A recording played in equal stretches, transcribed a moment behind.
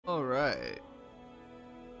right.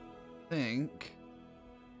 Think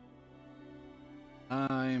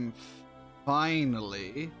I'm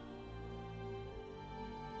finally.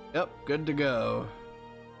 Yep, good to go.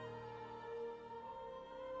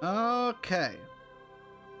 Okay.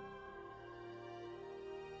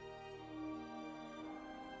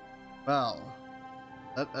 Well,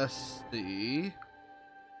 let us see.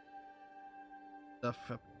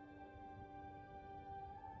 Stuff.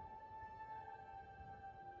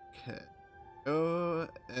 Okay. Go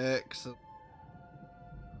excellent.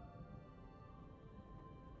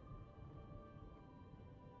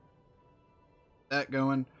 That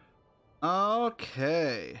going.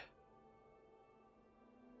 Okay.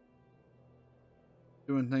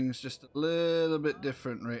 Doing things just a little bit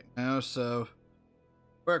different right now, so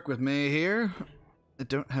work with me here. I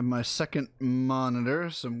don't have my second monitor,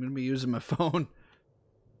 so I'm going to be using my phone.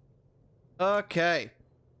 Okay.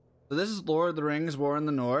 So this is Lord of the Rings War in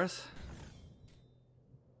the North.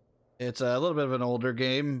 It's a little bit of an older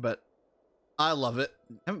game, but I love it.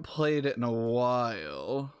 I haven't played it in a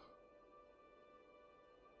while.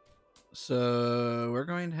 So we're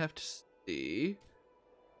going to have to see.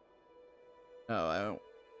 Oh, I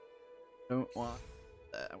don't want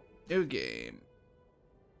that. New game.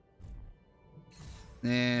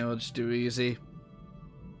 Nah, we'll just do easy.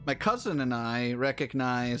 My cousin and I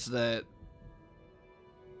recognize that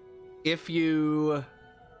if you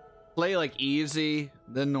play like easy,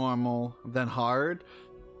 then normal, then hard,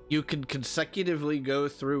 you can consecutively go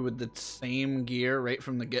through with the same gear right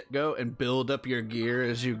from the get-go and build up your gear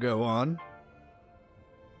as you go on.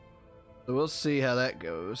 So we'll see how that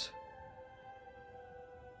goes.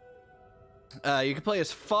 You can play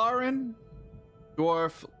as Farin,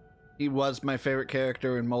 Dwarf. He was my favorite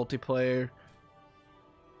character in multiplayer.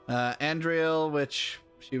 Andriel, which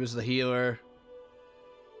she was the healer.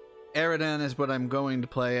 Eridan is what I'm going to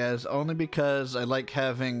play as, only because I like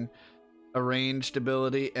having a ranged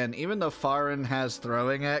ability, and even though Farin has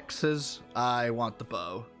throwing axes, I want the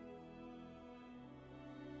bow.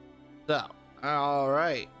 So,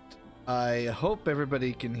 alright. I hope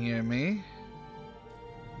everybody can hear me.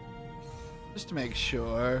 Just to make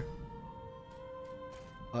sure.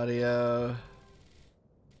 Audio.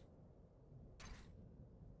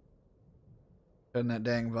 Turn that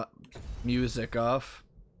dang music off.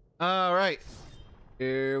 Alright.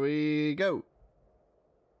 Here we go.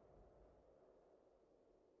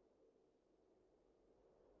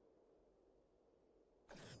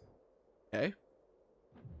 Okay.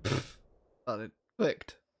 Thought it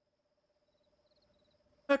clicked.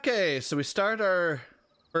 Okay, so we start our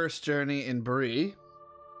first journey in Bree.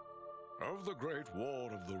 Of the Great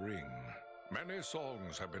War of the Ring, many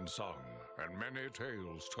songs have been sung and many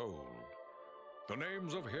tales told. The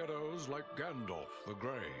names of heroes like Gandalf the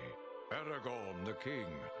Grey, Aragorn the King,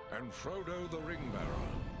 and Frodo the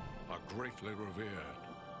Ring-Bearer are greatly revered,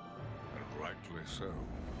 and rightly so.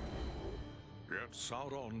 Yet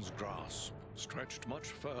Sauron's grasp stretched much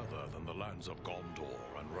further than the lands of Gondor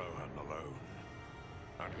and Rohan alone,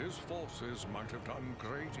 and his forces might have done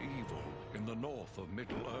great evil in the north of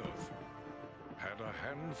Middle-earth, had a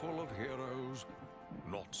handful of heroes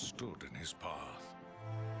not stood in his path.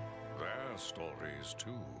 Their stories,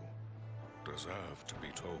 too, deserve to be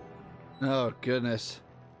told. Oh, goodness.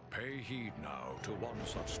 Pay heed now to one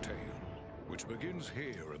such tale, which begins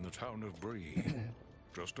here in the town of Bree,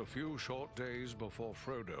 just a few short days before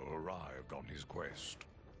Frodo arrived on his quest.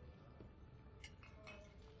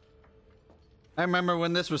 I remember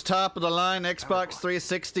when this was top of the line Xbox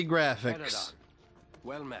 360 graphics.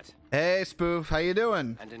 Well met. Hey, Spoof, how you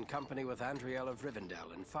doing? And in company with Andriel of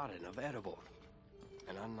Rivendell and Farin of Erebor.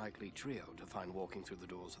 An unlikely trio to find walking through the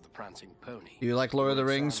doors of the Prancing Pony. You like Lord of the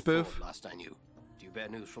Rings, Spoof? Last I knew. Do you bear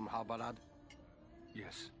news from Halbarad?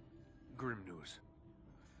 Yes. Grim news.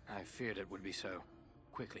 I feared it would be so.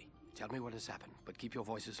 Quickly, tell me what has happened, but keep your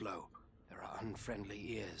voices low. There are unfriendly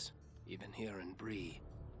ears, even here in Bree.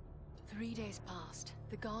 3 days passed.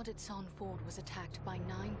 The guard at Son Ford was attacked by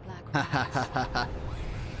 9 black riders.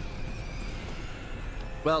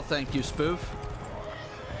 Well, thank you, Spoof.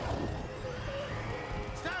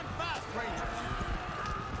 Stand fast, Rangers!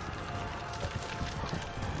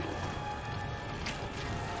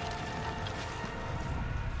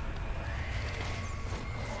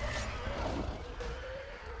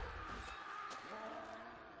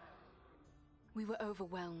 We were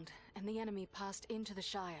overwhelmed, and the enemy passed into the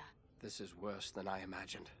Shire. This is worse than I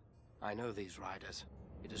imagined. I know these riders.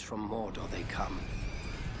 It is from Mordor they come.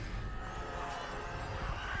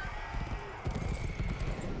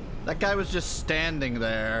 That guy was just standing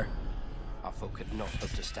there, Our folk had not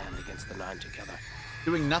hoped to stand against the 9 together.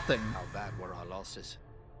 doing nothing. How bad were our losses?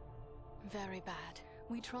 Very bad.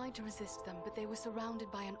 We tried to resist them, but they were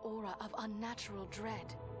surrounded by an aura of unnatural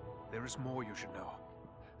dread. There is more you should know.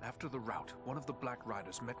 After the rout, one of the Black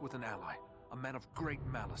Riders met with an ally, a man of great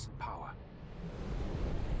malice and power.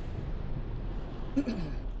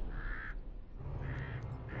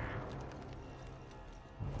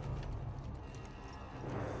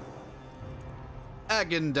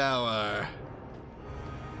 Agendower.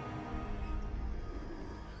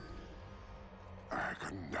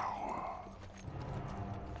 Agendower.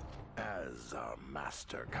 As our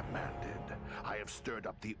master commanded, I have stirred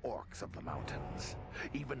up the orcs of the mountains.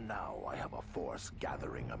 Even now, I have a force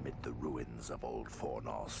gathering amid the ruins of Old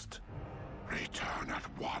Fornost. Return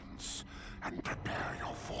at once and prepare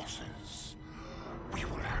your forces. We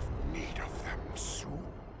will have need of them soon.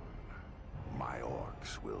 My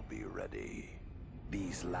orcs will be ready.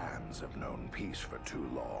 These lands have known peace for too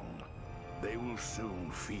long. They will soon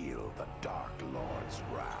feel the Dark Lord's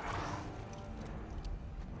wrath.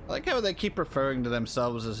 I like how they keep referring to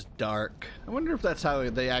themselves as dark. I wonder if that's how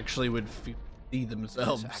they actually would see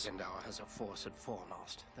themselves. This Agendower has a force at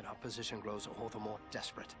Fornost, then our position grows all the more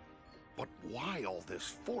desperate. But why all this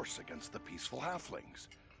force against the peaceful halflings?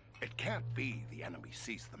 It can't be the enemy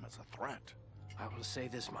sees them as a threat. I will say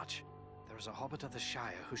this much. There is a hobbit of the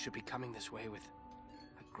Shire who should be coming this way with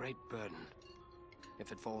a great burden.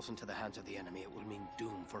 If it falls into the hands of the enemy, it will mean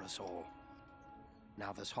doom for us all.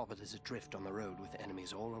 Now this hobbit is adrift on the road with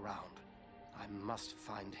enemies all around. I must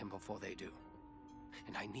find him before they do.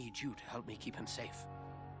 And I need you to help me keep him safe.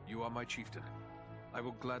 You are my chieftain. I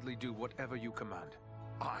will gladly do whatever you command.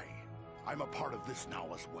 I'm a part of this now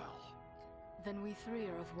as well. Then we three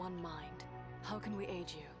are of one mind. How can we aid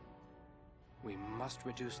you? We must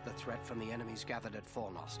reduce the threat from the enemies gathered at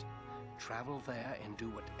Fornost. Travel there and do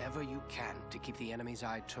whatever you can to keep the enemy's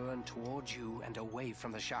eye turned towards you and away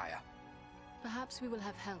from the Shire. Perhaps we will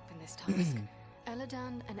have help in this task.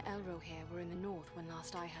 Eladan and Elro here were in the north when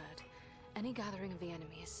last I heard. Any gathering of the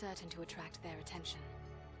enemy is certain to attract their attention.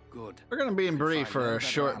 Good. We're gonna be in Bree Find for no a better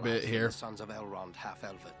short allies bit than here. The sons of Elrond,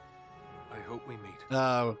 half-elven. I hope we meet.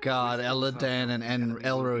 Oh god, Eladan and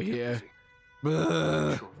Elro here.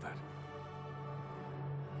 Ugh. Sure of that.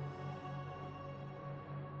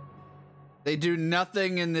 They do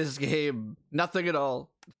nothing in this game. Nothing at all.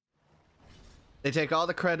 They take all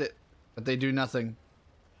the credit, but they do nothing.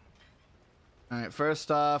 Alright,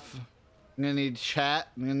 first off, I'm gonna need chat.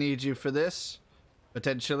 I'm gonna need you for this.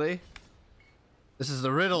 Potentially. This is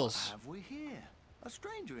the riddles. What have we here? A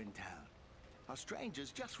stranger in town. A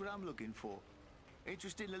stranger's just what I'm looking for.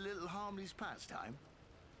 Interested in a little harmless pastime?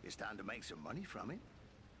 You stand to make some money from it.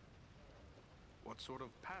 What sort of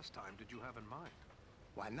pastime did you have in mind?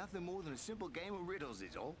 Why, nothing more than a simple game of riddles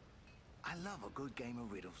is all. I love a good game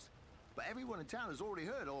of riddles. But everyone in town has already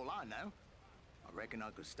heard all I know. I reckon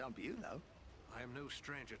I could stump you, though. I am no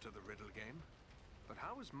stranger to the riddle game. But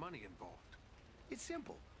how is money involved? It's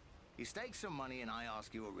simple. You stake some money and I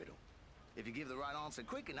ask you a riddle. If you give the right answer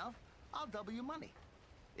quick enough, I'll double your money.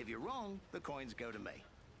 If you're wrong, the coins go to me.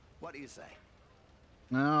 What do you say?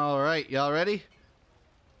 Alright, y'all ready?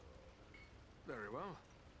 Very well.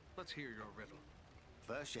 Let's hear your riddle.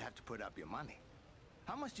 First, you have to put up your money.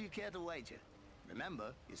 How much do you care to wager?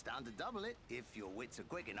 Remember, you stand to double it if your wits are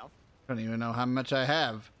quick enough. I don't even know how much I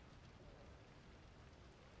have.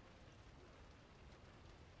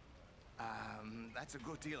 That's a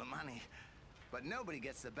good deal of money. But nobody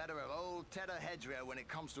gets the better of old Tedder Hedgerow when it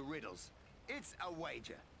comes to riddles. It's a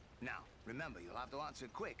wager. Now, remember, you'll have to answer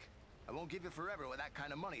quick. I won't give you forever with that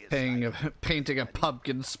kind of money. Painting a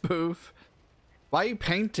pumpkin spoof. Why are you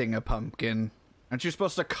painting a pumpkin? Aren't you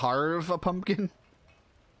supposed to carve a pumpkin?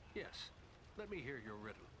 Yes. Let me hear your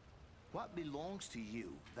riddle. What belongs to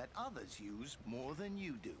you that others use more than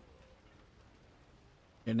you do?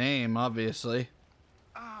 Your name, obviously.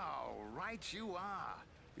 Oh, right you are.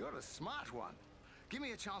 You're a smart one. Give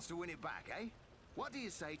me a chance to win it back, eh? What do you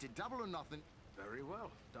say to double or nothing? Very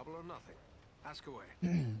well. Double or nothing. Ask away.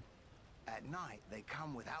 At night, they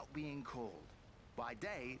come without being called. By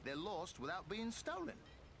day, they're lost without being stolen.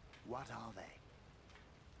 What are they?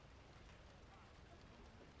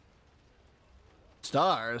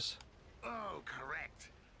 Stars. Oh, correct.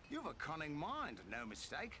 You've a cunning mind, no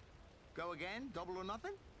mistake. Go again, double or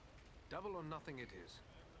nothing? Double or nothing it is.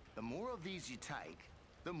 The more of these you take,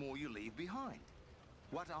 the more you leave behind.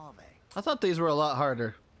 What are they? I thought these were a lot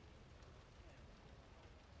harder.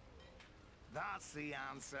 That's the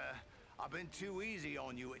answer. I've been too easy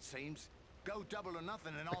on you, it seems. Go double or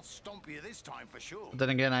nothing and I'll stomp you this time for sure. But then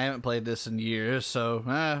again, I haven't played this in years, so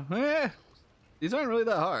these aren't really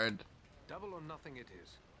that hard. Double or nothing it is.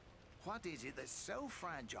 What is it that's so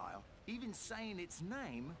fragile, even saying its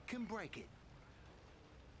name can break it?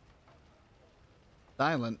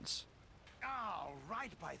 Silence. Oh,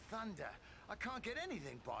 right by thunder. I can't get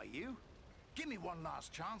anything by you. Give me one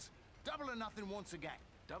last chance. Double or nothing once again.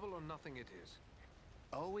 Double or nothing it is.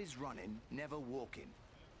 Always running, never walking.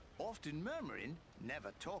 Often murmuring,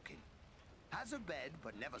 never talking. Has a bed,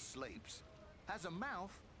 but never sleeps. Has a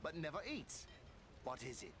mouth, but never eats. What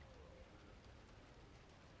is it?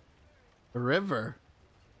 A river.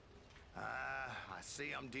 I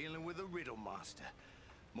see I'm dealing with a riddle master.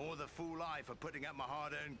 More the fool I for putting up my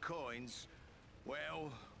hard-earned coins.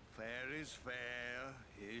 Well, fair is fair.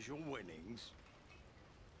 Here's your winnings.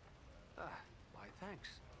 Why, thanks.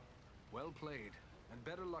 Well played, and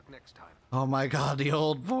better luck next time. Oh my god, the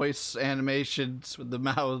old voice animations with the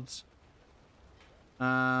mouths.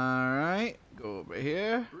 Alright, go over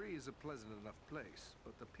here. Bree is a pleasant enough place,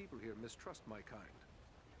 but the people here mistrust my kind.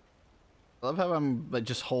 I love how I'm like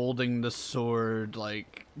just holding the sword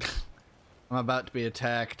like I'm about to be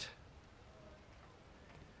attacked.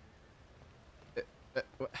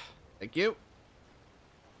 Thank you.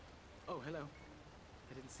 Oh, hello.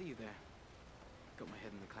 I didn't see you there. Got my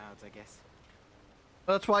head in the clouds, I guess.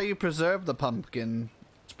 That's why you preserve the pumpkin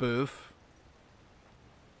spoof.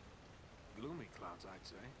 Gloomy clouds, I'd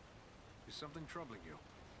say. Is something troubling you?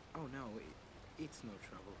 Oh, no, it's no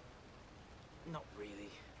trouble. Not really.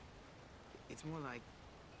 It's more like,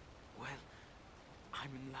 well, I'm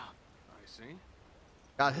in love. I see.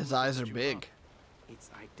 God, his eyes are big. It's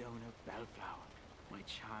Idona Bellflower, my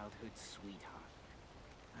childhood sweetheart.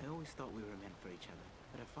 I always thought we were meant for each other,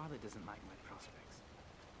 but her father doesn't like my prospects.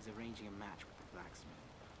 He's arranging a match with the blacksmith,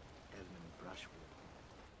 Edmund Brushwood.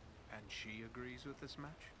 And she agrees with this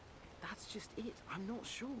match? That's just it. I'm not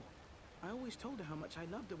sure. I always told her how much I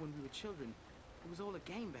loved her when we were children. It was all a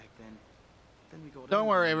game back then. Then we got Don't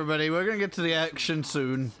older worry, and everybody. We're gonna get to the action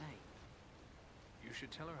soon. You should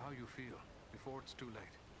tell her how you feel before it's too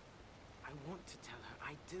late. I want to tell her.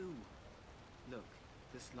 I do. Look,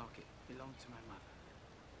 this locket belonged to my mother.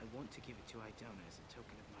 I want to give it to Idona as a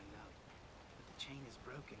token of my love. But the chain is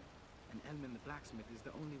broken, and Elman the blacksmith is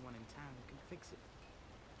the only one in town who can fix it.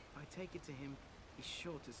 If I take it to him, he's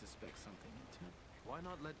sure to suspect something in turn. Why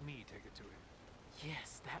not let me take it to him?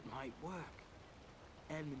 Yes, that might work.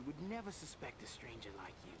 Edmund would never suspect a stranger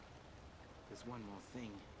like you. There's one more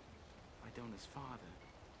thing. Idona's father.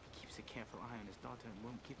 He keeps a careful eye on his daughter and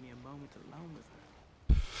won't give me a moment alone with her.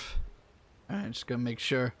 Alright, just gonna make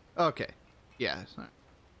sure. Okay. Yeah, it's not.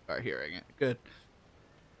 Start hearing it. Good.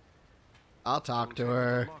 I'll talk to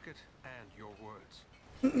her. The locket and your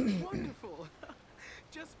words. Wonderful!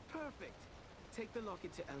 Just perfect. Take the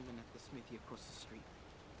locket to Elman at the smithy across the street.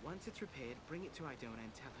 Once it's repaired, bring it to Idona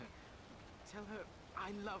and tell her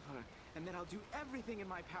I love her, and that I'll do everything in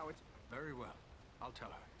my power to... Very well. I'll tell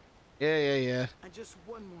her. Yeah. And just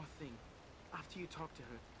one more thing. After you talk to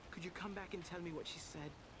her, could you come back and tell me what she said?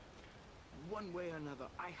 One way or another,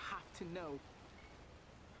 I have to know.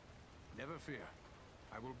 Never fear.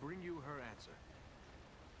 I will bring you her answer.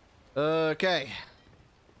 Okay.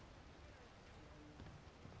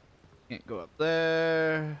 Can't go up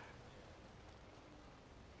there.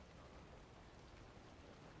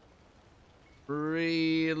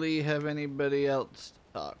 Really have anybody else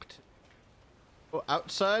to talk to? Oh,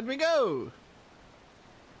 outside we go!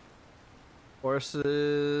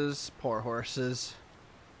 Horses. Poor horses.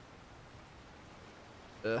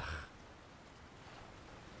 Ugh.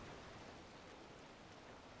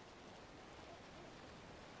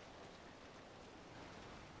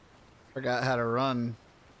 Forgot how to run.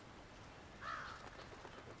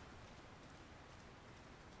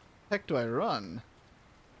 Heck do I run?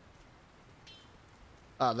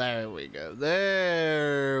 Oh, there we go.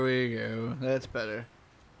 There we go. That's better.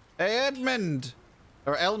 Hey, Edmund!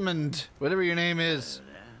 Or Elmond, whatever your name is.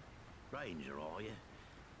 Hello there. Ranger, are you?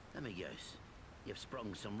 Let me guess. You've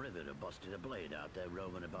sprung some rivet or busted a blade out there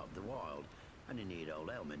roaming about the wild, and you need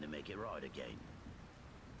old Elman to make it right again.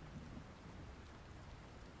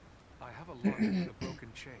 I have a locket with a broken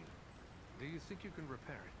chain. Do you think you can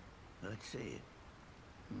repair it? Let's see it.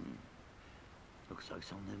 Looks like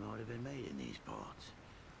something might have been made in these parts.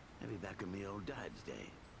 Maybe back in me old dad's day.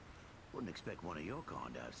 Wouldn't expect one of your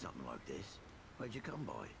kind to have something like this. Where'd you come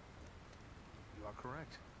by? You are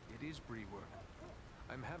correct. It is Bree work.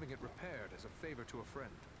 I'm having it repaired as a favor to a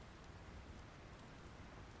friend.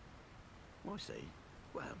 I see.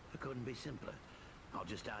 Well, it couldn't be simpler. I'll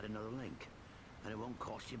just add another link. And it won't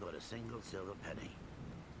cost you but a single silver penny.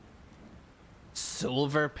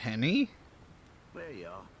 Silver penny? There you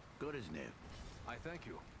are. Good as new. I thank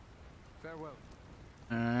you. Farewell.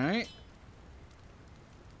 Alright.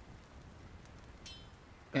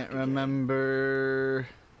 Can't remember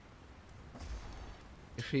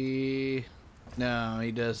if he... No,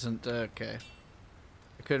 he doesn't. Okay.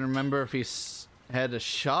 I couldn't remember if he had a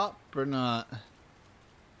shop or not.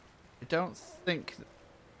 I don't think...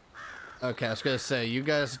 Okay, I was gonna say, you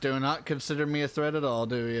guys do not consider me a threat at all,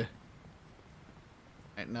 do you?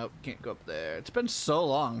 Right, nope, can't go up there. It's been so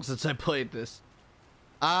long since I played this.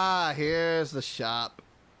 Ah, here's the shop.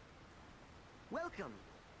 Welcome.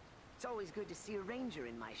 It's always good to see a ranger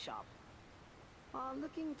in my shop.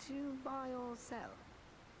 Looking to buy or sell?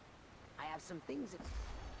 I have some things.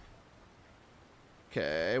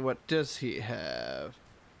 Okay, what does he have?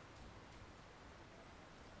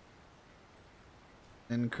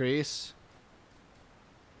 Increase.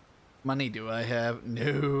 Money do I have?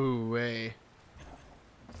 No way.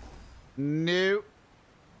 Nope.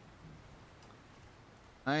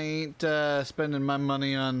 I ain't spending my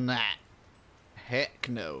money on that. Heck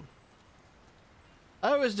no.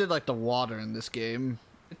 I always did like the water in this game.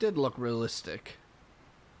 It did look realistic.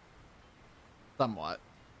 Somewhat.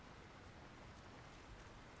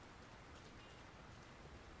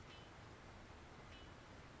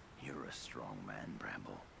 You're a strong man,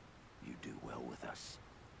 Bramble. You do well with us.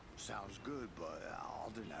 Sounds good, but I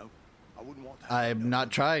don't know. I wouldn't want to. I'm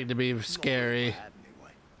not trying to be scary.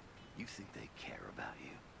 Anyway. You think they care about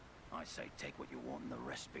you? I say take what you want and the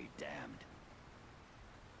rest be damned.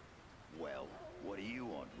 Well, what do you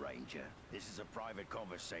want, Ranger? This is a private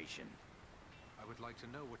conversation. I would like to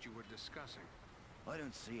know what you were discussing. I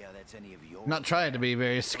don't see how that's any of your... Not trying to be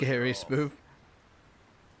very scary, Spoof.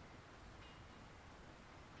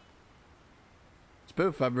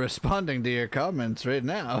 Spoof, I'm responding to your comments right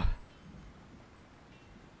now.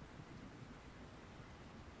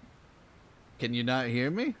 Can you not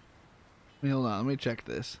hear me? Hold on, let me check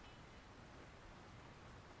this.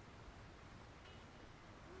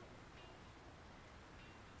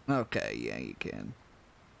 Okay, yeah, you can.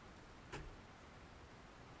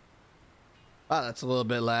 Wow, that's a little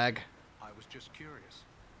bit lag. I was just curious.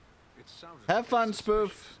 It sounded Have fun,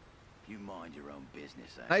 Spoof. You mind your own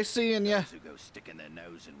business, eh? Nice seeing ya. Those who go sticking their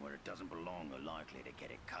nose in where it doesn't belong are likely to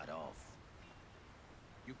get it cut off.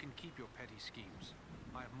 You can keep your petty schemes.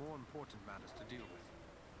 I have more important matters to deal with.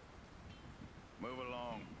 Move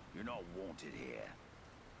along. You're not wanted here.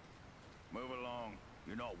 Move along.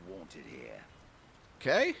 You're not wanted here.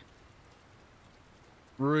 Okay.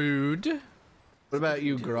 Rude. What about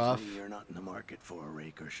you, Groff? You're not in the market for a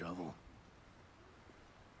rake or shovel.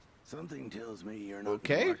 Something tells me you're not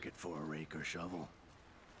in the market for a rake or shovel.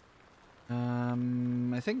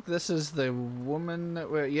 I think this is the woman that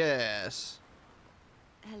we're... Yes.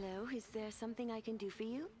 Hello, is there something I can do for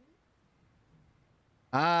you?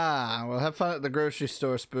 Ah, well, have fun at the grocery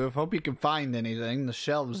store, Spoof. Hope you can find anything. The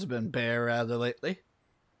shelves have been bare rather lately.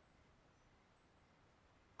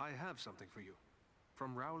 I have something for you.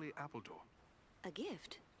 From Rowley Appledore. A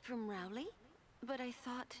gift? From Rowley? But I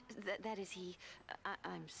thought that is he...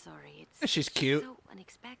 I'm sorry, it's... She's cute. So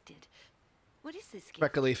unexpected. What is this gift?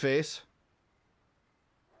 Freckly face.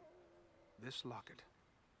 This locket.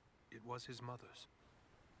 It was his mother's.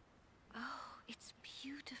 Oh, it's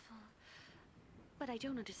beautiful. But I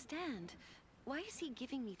don't understand. Why is he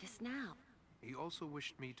giving me this now? He also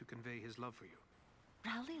wished me to convey his love for you.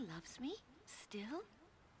 Rowley loves me? Still?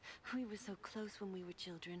 We were so close when we were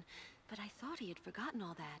children, but I thought he had forgotten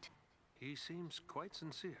all that. He seems quite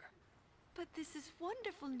sincere. But this is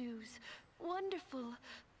wonderful news. Wonderful.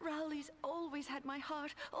 Rowley's always had my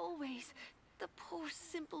heart, always. The poor,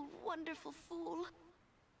 simple, wonderful fool.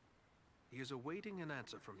 He is awaiting an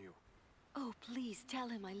answer from you. Oh, please tell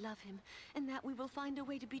him I love him, and that we will find a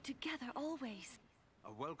way to be together always.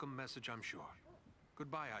 A welcome message, I'm sure.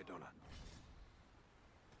 Goodbye, Idona.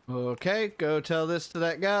 Okay, go tell this to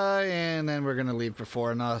that guy, and then we're gonna leave for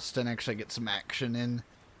Fornost and actually get some action in.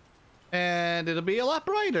 And it'll be a lot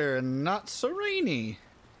brighter and not so rainy.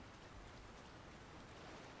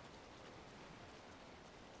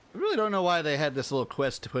 I really don't know why they had this little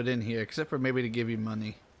quest to put in here, except for maybe to give you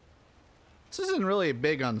money. This isn't really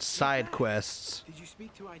big on side quests. Did you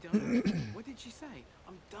speak to Idona? What did she say?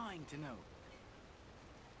 I'm dying to know.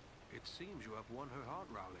 It seems you have won her heart,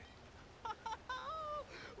 Rowley.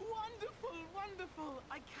 Wonderful, wonderful.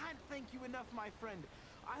 I can't thank you enough, my friend.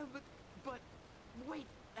 But wait,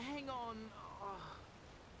 hang on. Oh,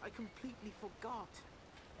 I completely forgot.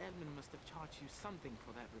 Edmund must have charged you something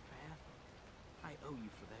for that repair. I owe you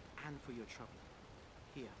for that and for your trouble.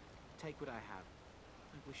 Here, take what I have.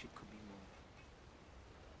 I wish it could be more.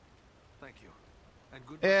 Thank you. And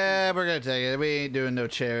good. Yeah, we're gonna take it. We ain't doing no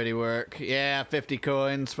charity work. Yeah, 50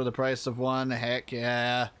 coins for the price of one. Heck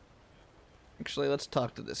yeah. Actually, let's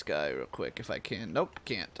talk to this guy real quick if I can. Nope,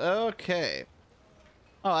 can't. Okay.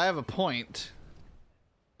 Oh, I have a point.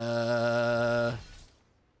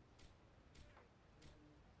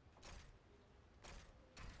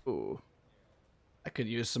 Ooh. I could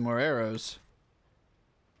use some more arrows.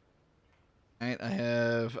 Right, I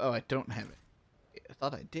have... Oh, I don't have it. I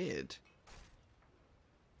thought I did.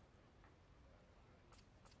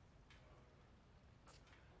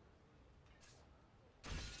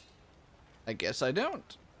 I guess I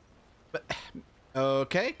don't. But...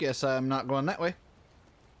 Okay, guess I'm not going that way.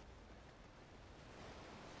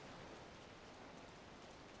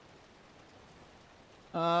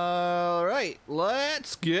 Alright,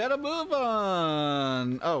 let's get a move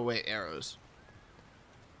on. Oh, wait, arrows.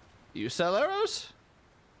 You sell arrows?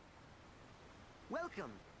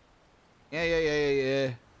 Welcome.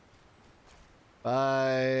 Yeah.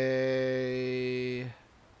 Bye.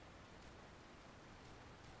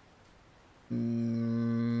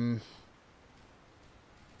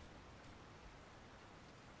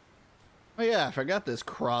 Oh yeah, I forgot there's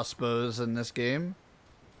crossbows in this game.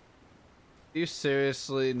 Are you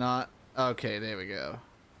seriously not? Okay, there we go.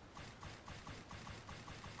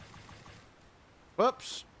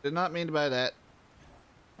 Whoops, did not mean to buy that.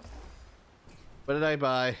 What did I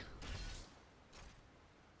buy?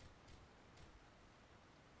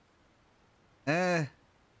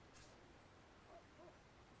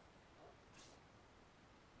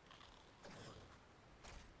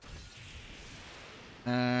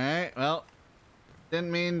 Alright, well,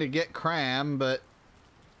 didn't mean to get cram, but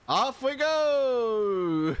off we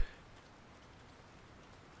go!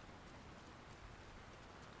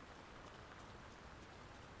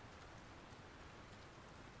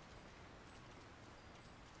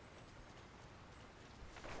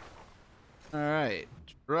 Alright,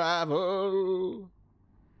 travel!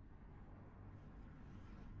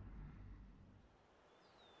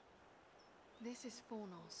 This is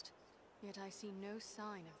Fornost, yet I see no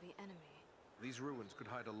sign of the enemy. These ruins could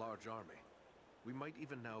hide a large army. We might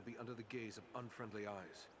even now be under the gaze of unfriendly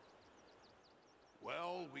eyes.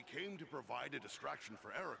 Well, we came to provide a distraction for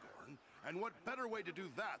Aragorn, and what better way to do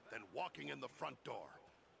that than walking in the front door?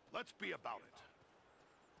 Let's be about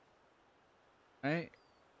it. Right?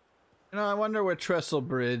 You know, I wonder where Trestle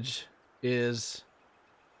Bridge is.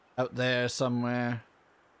 Out there somewhere.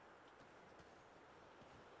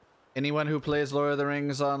 Anyone who plays Lord of the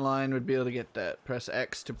Rings online would be able to get that. Press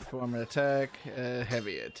X to perform an attack.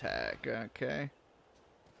 Heavy attack. Okay.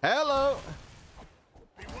 Hello!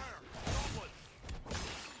 Beware!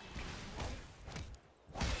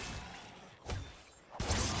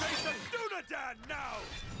 Face a Dunedain now!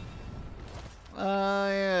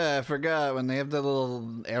 Yeah, I forgot when they have the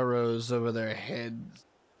little arrows over their heads.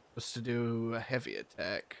 Supposed to do a heavy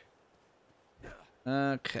attack.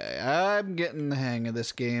 Okay, I'm getting the hang of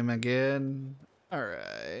this game again.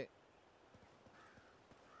 Alright.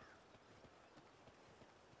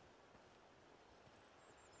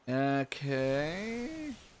 Okay.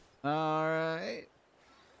 Alright.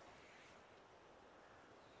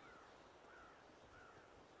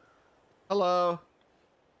 Hello.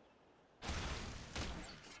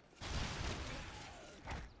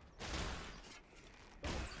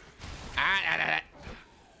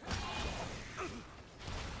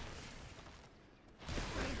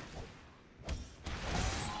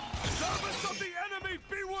 Servants of the enemy,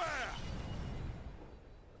 beware!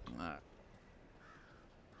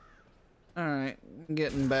 Alright,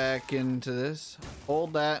 getting back into this.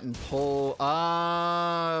 Hold that and pull.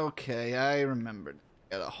 Ah, okay, I remembered.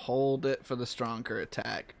 Gotta hold it for the stronger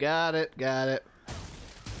attack. Got it. God,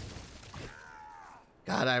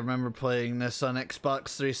 I remember playing this on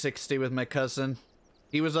Xbox 360 with my cousin.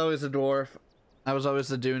 He was always a dwarf. I was always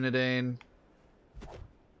the Dunedain.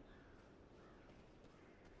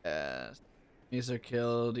 These are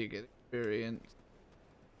killed, you get experience.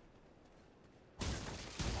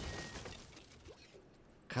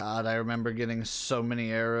 God, I remember getting so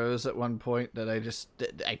many arrows at one point that I just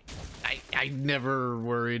I never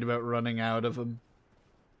worried about running out of them.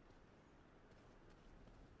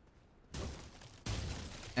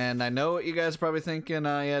 And I know what you guys are probably thinking,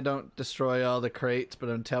 yeah, don't destroy all the crates, but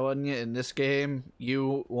I'm telling you, in this game,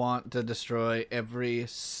 you want to destroy every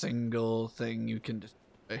single thing you can destroy.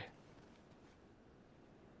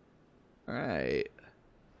 Alright.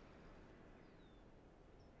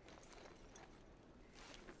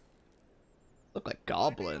 Look like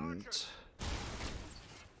goblins.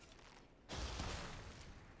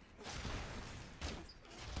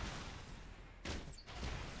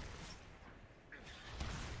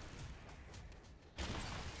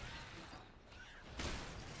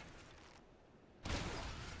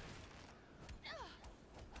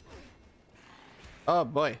 Oh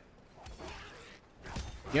boy.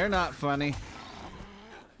 You're not funny.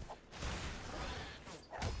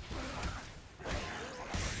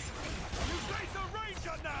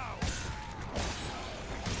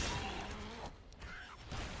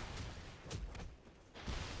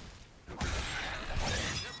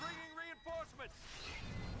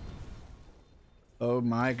 Oh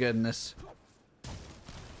my goodness.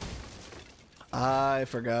 I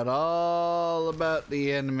forgot all about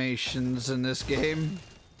the animations in this game.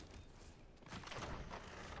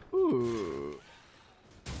 Ooh.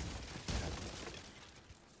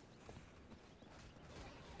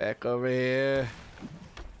 Back over here.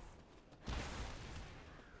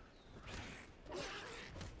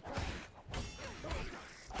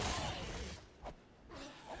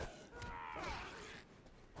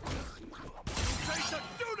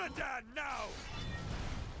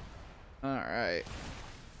 All right.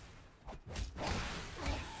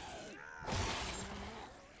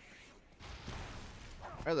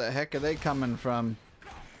 Where the heck are they coming from?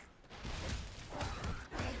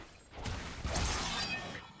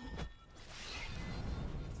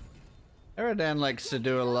 Eridan likes to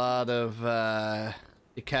do a lot of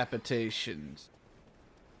decapitations.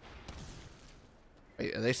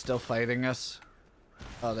 Wait, are they still fighting us?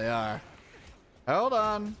 Oh, they are. Hold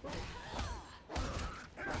on.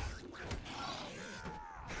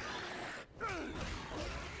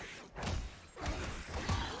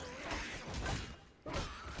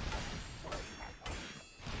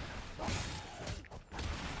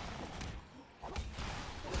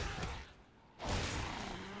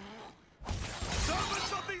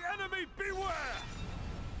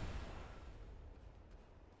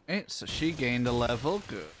 Alright, so she gained a level.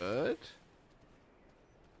 Good.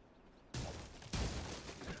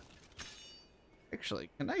 Actually,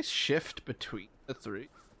 can I shift between the three?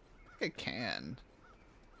 I think I can.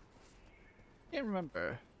 Can't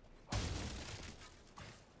remember.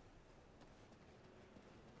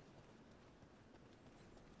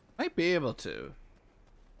 Might be able to.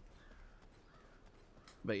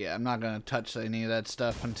 But yeah, I'm not gonna touch any of that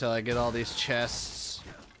stuff until I get all these chests.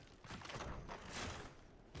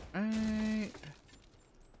 Alright.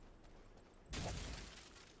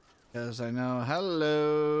 Because I know.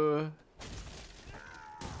 Hello.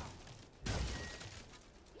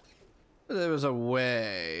 There was a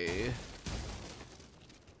way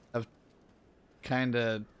of kind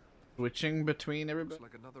of switching between everybody.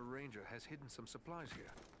 Looks like another ranger has hidden some supplies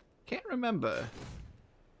here. Can't remember.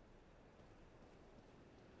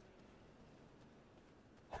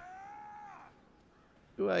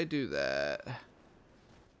 Do I do that?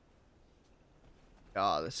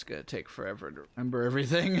 Oh, this is gonna take forever to remember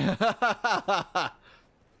everything.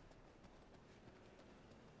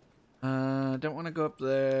 Don't want to go up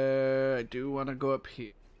there. I do want to go up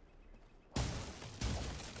here.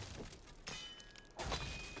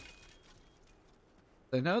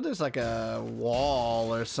 I know there's like a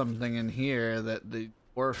wall or something in here that the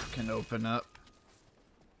dwarf can open up.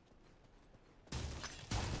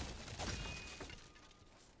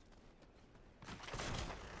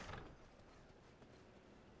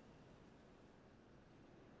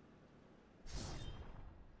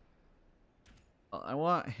 Well, I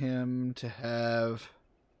want him to have...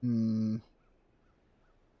 Do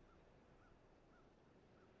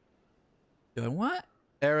I want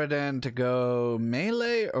Eridan to go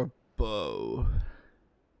melee or bow?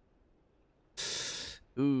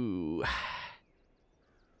 Ooh.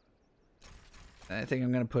 I think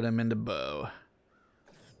I'm gonna put him into bow.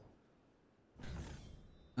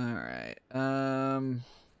 Alright.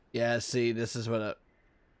 Yeah, see, this is what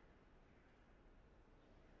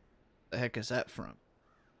the heck is that from?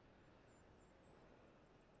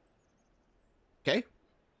 Okay.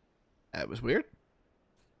 That was weird.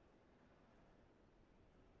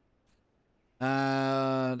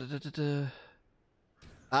 Ah,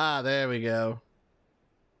 there we go.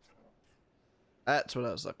 That's what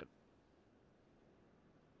I was looking.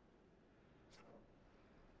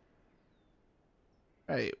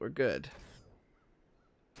 Right, we're good.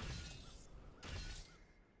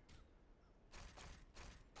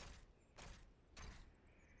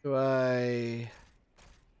 Do I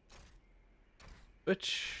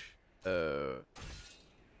switch?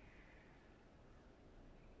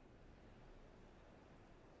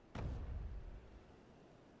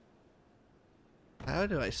 How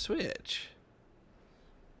do I switch?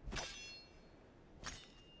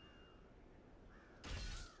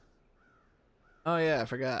 Oh yeah, I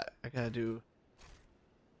forgot. I gotta do...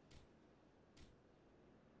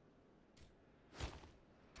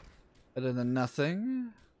 better than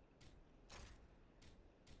nothing.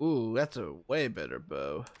 Ooh, that's a way better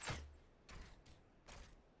bow.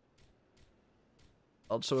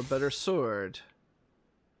 Also a better sword.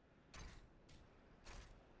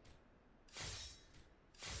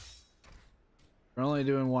 We're only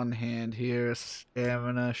doing one hand here.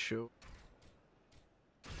 Stamina, sure.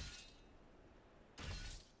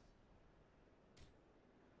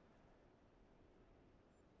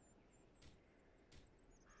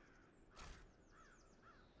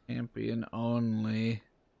 Champion only.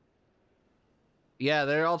 Yeah,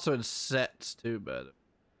 they're also in sets too, but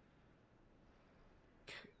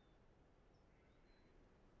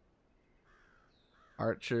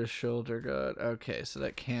Archer, shoulder guard. Okay, so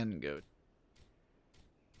that can go.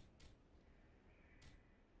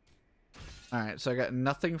 Alright, so I got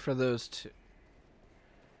nothing for those two.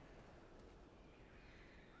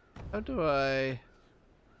 How do I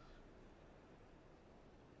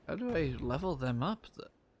level them up though?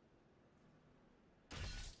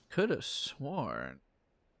 Could have sworn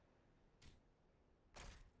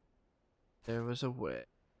there was a way.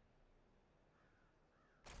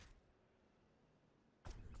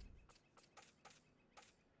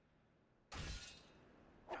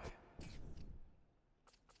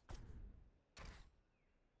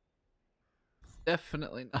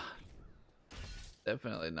 Definitely not.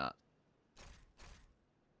 Definitely not.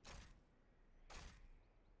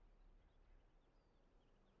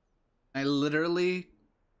 I literally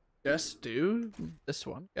just do this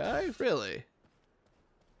one guy? Really?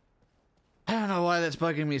 I don't know why that's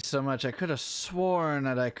bugging me so much. I could have sworn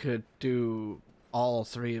that I could do all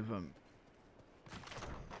three of them.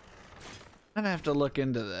 I'm gonna have to look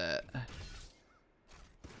into that.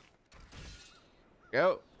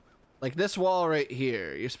 Go. Like this wall right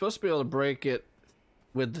here. You're supposed to be able to break it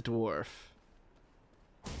with the dwarf.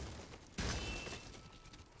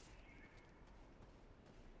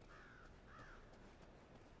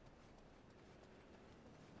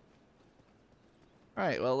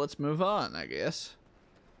 Alright, well, let's move on, I guess.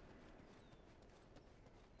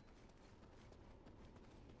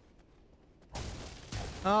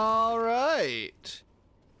 Alright.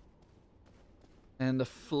 And the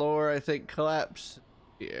floor, I think, collapsed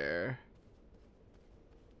here.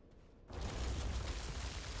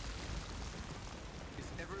 Is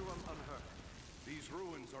everyone unhurt? These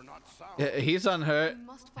ruins are not sound. Yeah, he's unhurt. We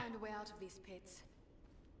must find a way out of these pits.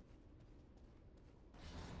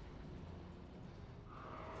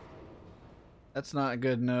 That's not a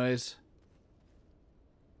good noise.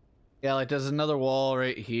 Yeah, like there's another wall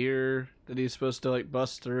right here that he's supposed to like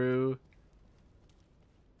bust through.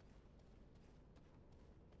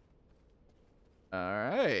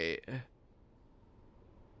 Alright.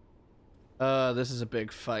 This is a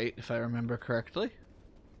big fight, if I remember correctly.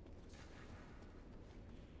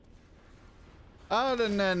 Oh,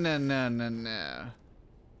 no.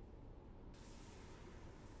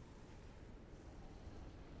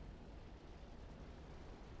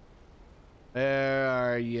 Where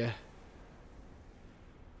are you?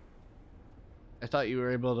 I thought you were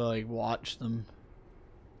able to like watch them.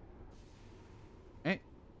 Hey.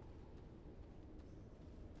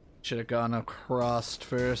 Should have gone across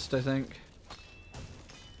first, I think.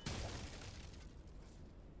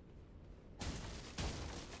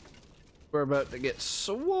 We're about to get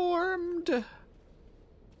swarmed. Oh,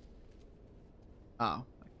 I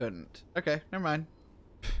couldn't. Okay, never mind.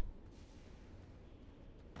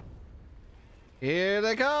 Here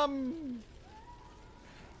they come!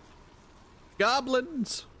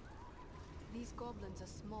 Goblins! These goblins are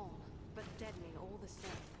small, but deadly all the same.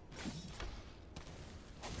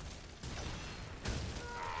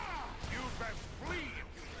 You best flee if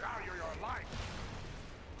you value your life.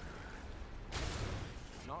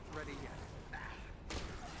 Not ready yet.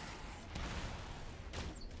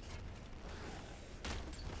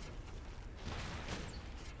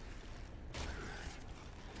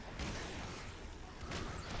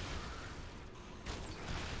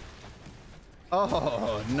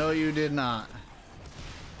 Oh, no you did not.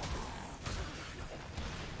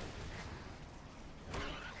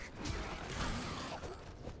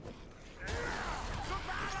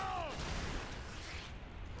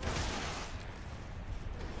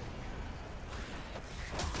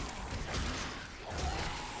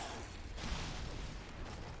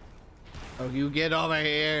 Oh, you get over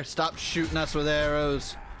here. Stop shooting us with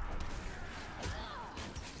arrows.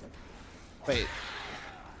 Wait.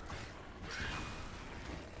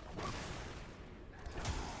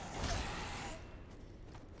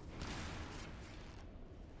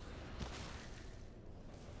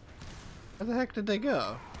 Where the heck did they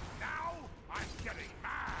go? Now I'm getting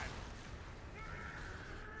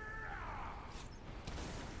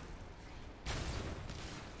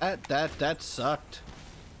mad. That sucked.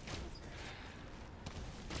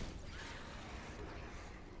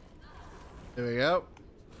 There we go.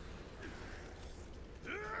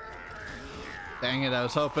 Dang it, I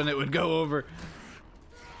was hoping it would go over.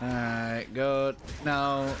 Alright, go.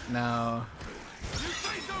 No, no. You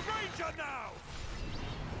face a ranger now!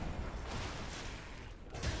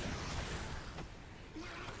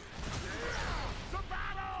 To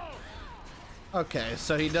battle! Okay,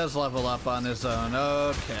 so he does level up on his own.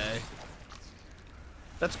 Okay.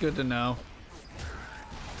 That's good to know.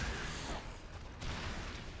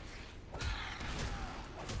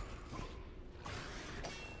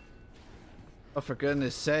 Oh, for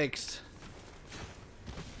goodness sakes.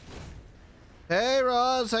 Hey,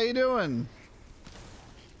 Roz, how you doing?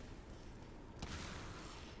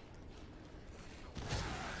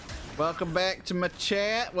 Welcome back to my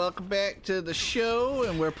chat. Welcome back to the show,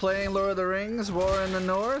 and we're playing Lord of the Rings, War in the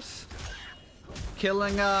North.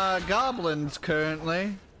 Killing goblins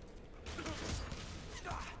currently.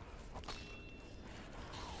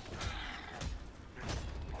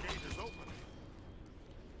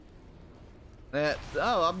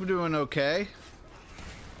 Oh, I'm doing okay.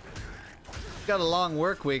 Got a long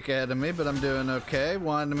work week ahead of me, but I'm doing okay.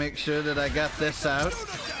 Wanted to make sure that I got this out.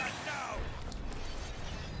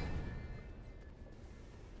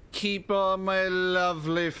 Keep all my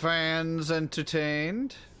lovely fans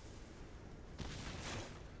entertained.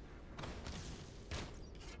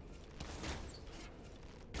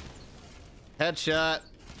 Headshot.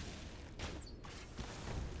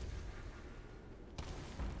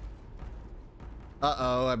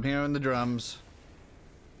 Uh-oh, I'm hearing the drums.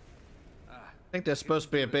 I think there's supposed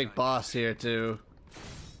to be a big boss here, too.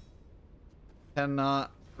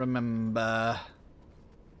 Cannot remember.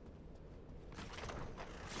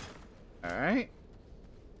 Alright.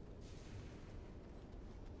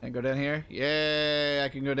 Can I go down here? Yay, I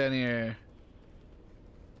can go down here.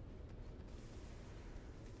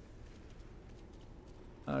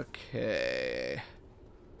 Okay.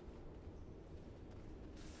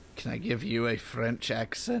 Can I give you a French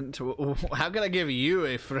accent? How can I give you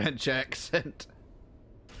a French accent?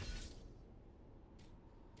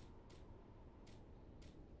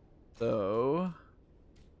 So,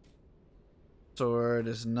 sword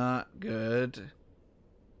is not good.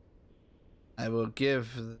 I will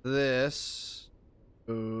give this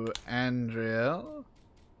to Andriel.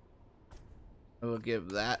 I will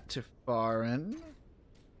give that to Farin.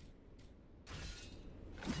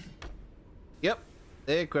 Yep.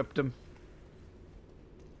 They equipped him.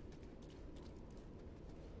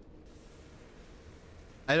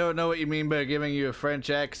 I don't know what you mean by giving you a French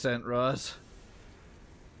accent, Ross.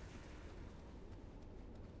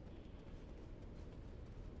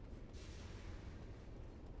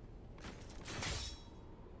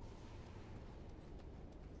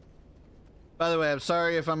 By the way, I'm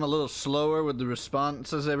sorry if I'm a little slower with the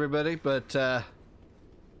responses, everybody, but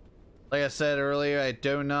like I said earlier, I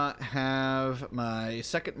do not have my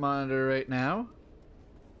second monitor right now.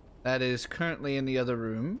 That is currently in the other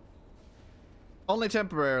room. Only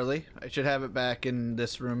temporarily. I should have it back in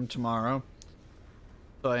this room tomorrow.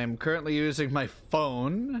 So I am currently using my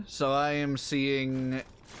phone, so I am seeing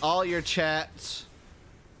all your chats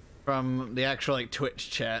from the actual like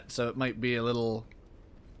Twitch chat, so it might be a little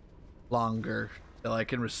longer till I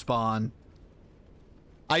can respond.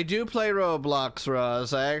 I do play Roblox,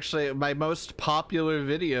 Roz. My most popular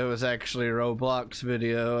video is actually a Roblox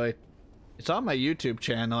video. It's on my YouTube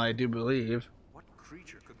channel, I do believe. What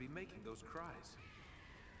creature could be making those cries?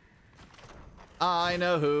 I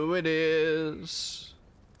know who it is.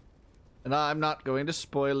 And I'm not going to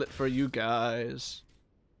spoil it for you guys.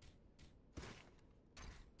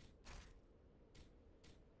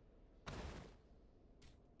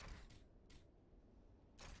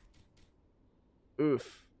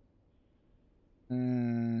 Oof.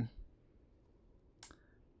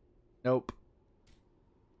 Nope.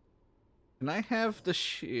 Can I have the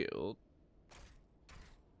shield?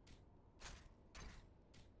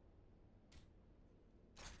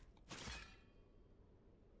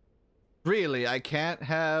 Really, I can't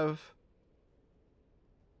have...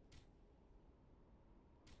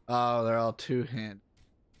 Oh, they're all two-handed.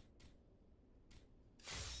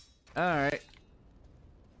 Alright.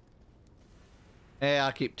 Hey,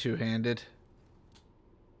 I'll keep two-handed.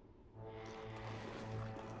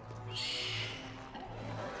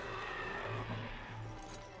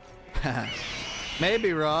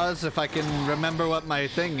 Maybe, Roz, if I can remember what my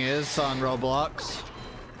thing is on Roblox.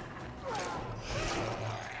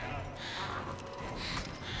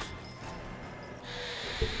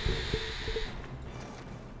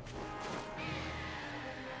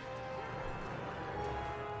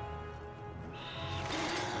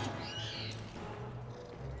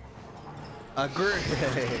 Agree.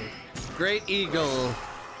 Great Eagle.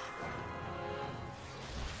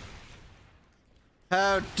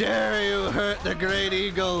 How dare you hurt the Great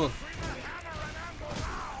Eagle?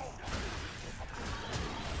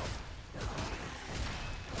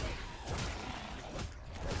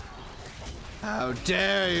 How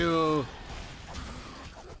dare you?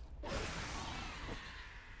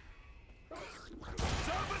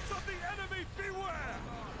 Servants of the enemy, beware!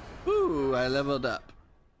 Ooh, I leveled up.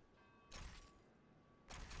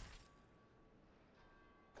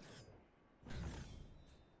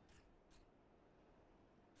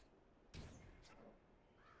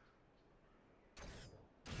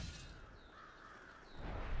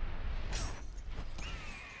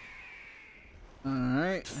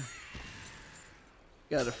 Alright.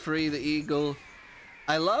 Gotta free the eagle.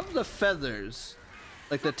 I love the feathers.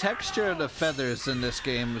 Like, the texture of the feathers in this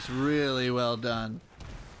game was really well done.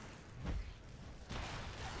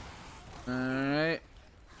 Alright.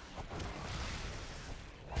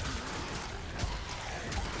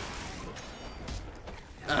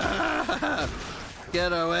 Ah,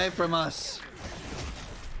 get away from us.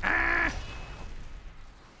 Ah.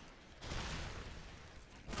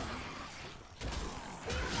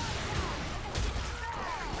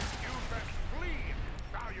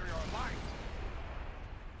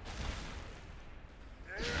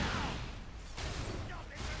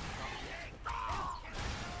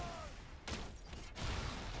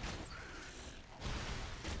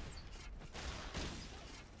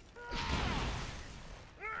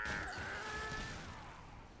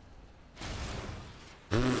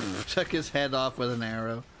 Took his head off with an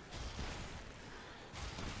arrow.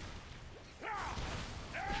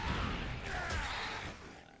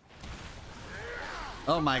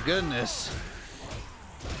 Oh my goodness.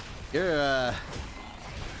 You're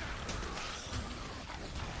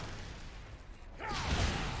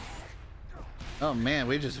oh man,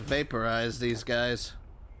 we just vaporized these guys.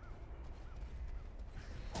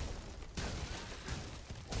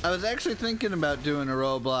 I was actually thinking about doing a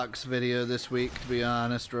Roblox video this week, to be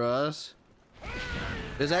honest, Ross.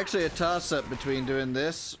 There's actually a toss-up between doing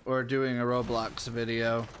this or doing a Roblox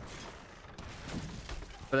video.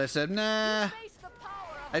 But I said, nah.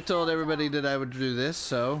 I told everybody that I would do this,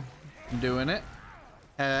 so I'm doing it.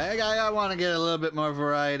 I want to get a little bit more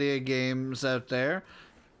variety of games out there.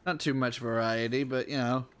 Not too much variety, but, you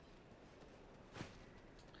know.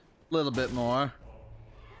 A little bit more.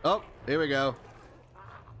 Oh, here we go.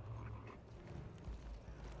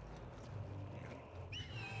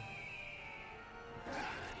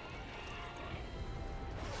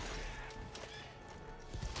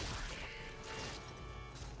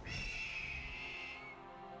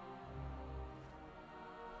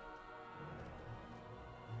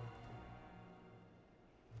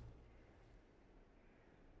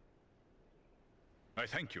 I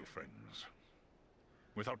thank you, friends.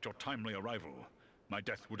 Without your timely arrival, my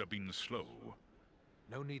death would have been slow.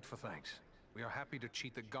 No need for thanks. We are happy to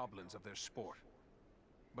cheat the goblins of their sport.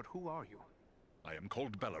 But who are you? I am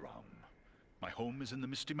called Balaram. My home is in the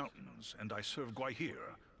Misty Mountains, and I serve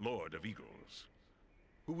Gwaihir, Lord of Eagles.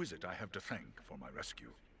 Who is it I have to thank for my rescue?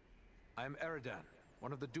 I am Eridan,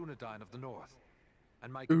 one of the Dunedain of the North.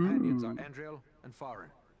 And my companions are Andriel and Farin.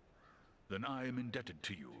 Then I am indebted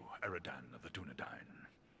to you, Eridan of the Dunedain,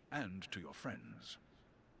 and to your friends.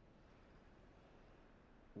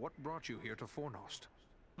 What brought you here to Fornost?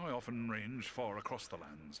 I often range far across the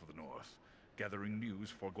lands of the North, gathering news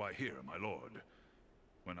for Gwaihir, my lord.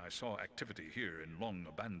 When I saw activity here in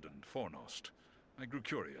long-abandoned Fornost, I grew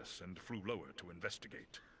curious and flew lower to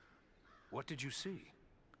investigate. What did you see?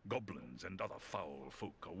 Goblins and other foul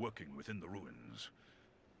folk are working within the ruins.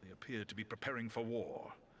 They appear to be preparing for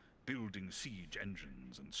war, building siege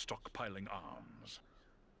engines and stockpiling arms.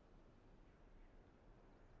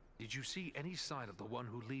 Did you see any sign of the one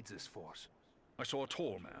who leads this force? I saw a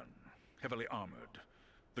tall man, heavily armored.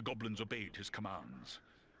 The goblins obeyed his commands.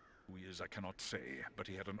 Who he is I cannot say, but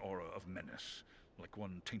he had an aura of menace, like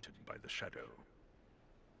one tainted by the shadow.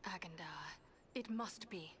 Agandar, it must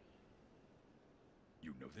be.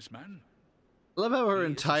 You know this man? I love how her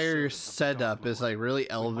entire setup is like really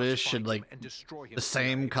elvish and like the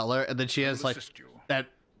same color, and then she has like that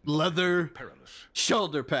leather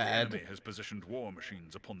shoulder The pad. enemy has positioned war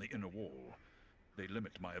machines upon the inner wall. They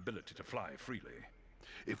limit my ability to fly freely.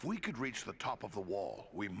 If we could reach the top of the wall,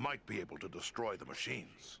 we might be able to destroy the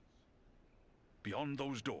machines. Beyond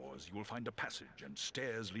those doors, you will find a passage and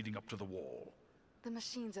stairs leading up to the wall. The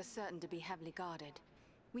machines are certain to be heavily guarded.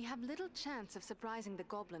 We have little chance of surprising the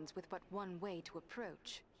goblins with but one way to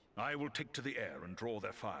approach. I will take to the air and draw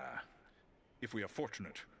their fire. If we are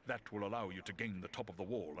fortunate, that will allow you to gain the top of the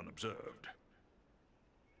wall unobserved.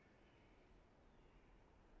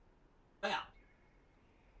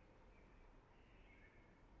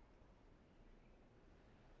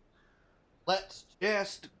 Let's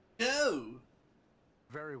just go.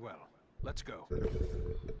 Very well. Let's go.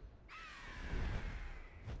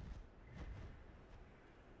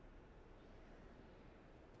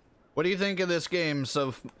 What do you think of this game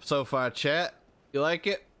so far, chat? You like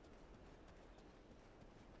it?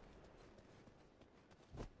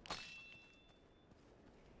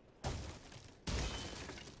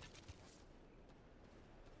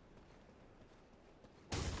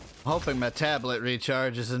 I'm hoping my tablet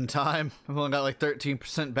recharges in time. I've only got like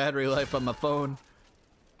 13% battery life on my phone.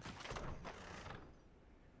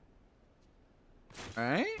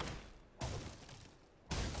 Alright.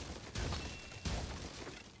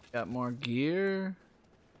 Got more gear.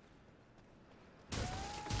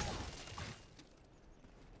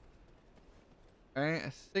 Alright, I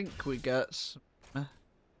think we got some...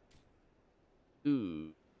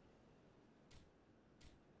 Ooh.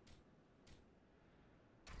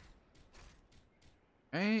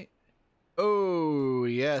 Alright. Oh,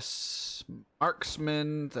 yes.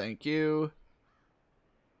 Marksman, thank you.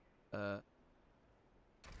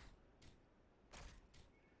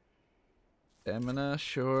 Stamina,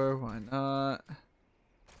 sure, why not?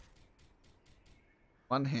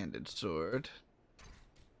 One-handed sword.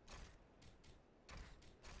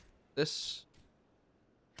 This.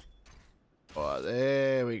 Oh,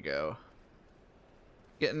 there we go.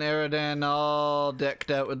 Getting Eridan all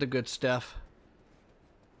decked out with the good stuff.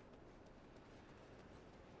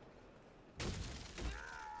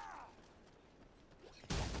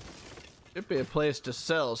 Should be a place to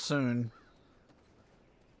sell soon.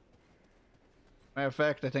 Matter of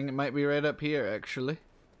fact, I think it might be right up here, actually.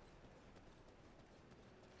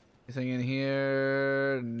 Anything in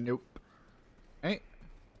here? Nope. Right.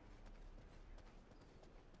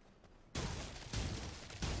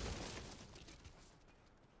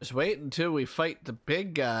 Just wait until we fight the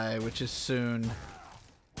big guy, which is soon.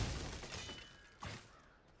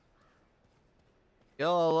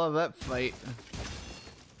 Y'all love that fight.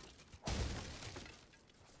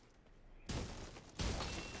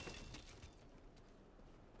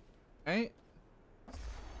 Right.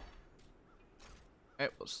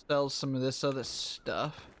 Alright, we'll sell some of this other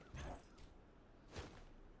stuff.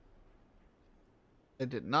 I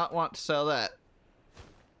did not want to sell that.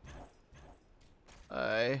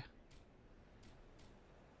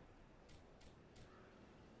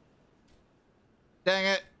 Dang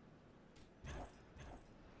it.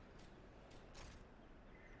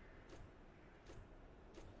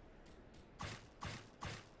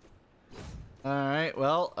 Alright,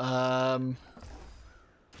 well,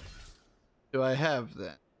 do I have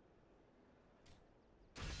then?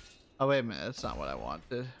 Oh, wait a minute, that's not what I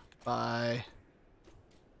wanted. Buy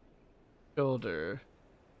shoulder.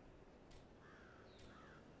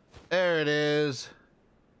 There it is.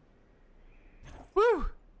 Woo!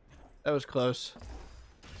 That was close.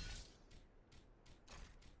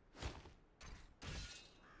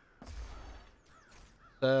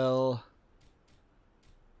 Sell.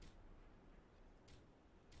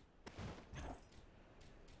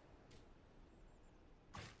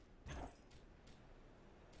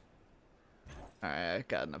 Alright, I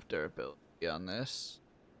got enough durability on this.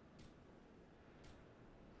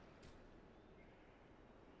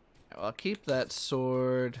 Well, I'll keep that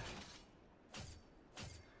sword.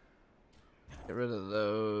 Get rid of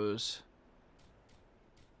those.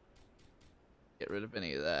 Get rid of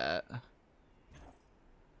any of that.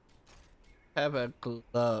 Have a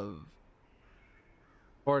glove.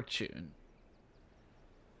 Fortune.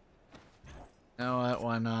 You know what?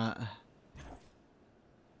 Why not?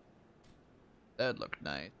 That'd look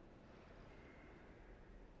nice.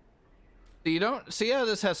 So you don't see how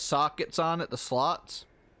this has sockets on it, the slots?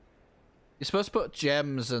 You're supposed to put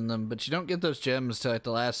gems in them, but you don't get those gems till like the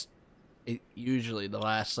last, usually the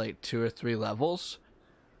last like 2 or 3 levels.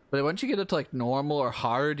 But once you get it to like normal or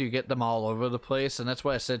hard, you get them all over the place, and that's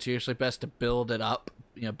why I said it's usually best to build it up,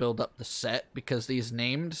 you know, build up the set, because these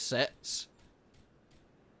named sets,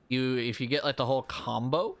 if you get like the whole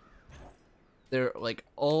combo, they're like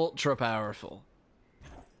ultra powerful.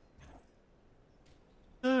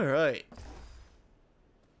 Alright.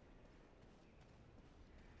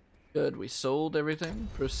 Good, we sold everything.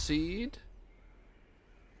 Proceed.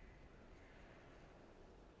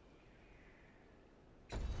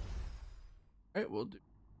 Alright, we'll do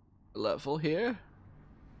a level here.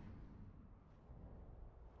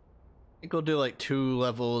 I think we'll do like 2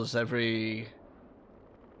 levels every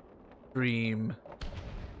stream.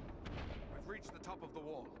 We've reached the top of the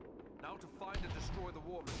wall. Now to find and destroy the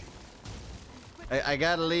war machine. I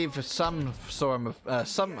gotta leave some form of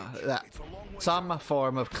some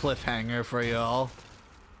form of cliffhanger for y'all.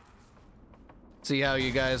 See how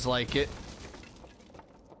you guys like it.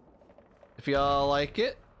 If y'all like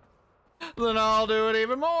it, then I'll do it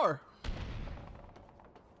even more.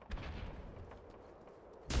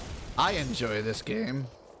 I enjoy this game.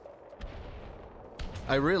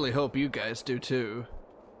 I really hope you guys do too.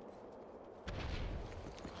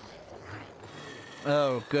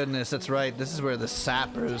 Oh goodness, that's right. This is where the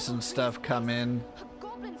sappers and stuff come in.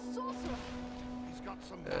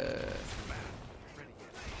 There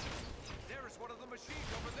is one of the machines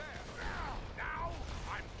over there. Now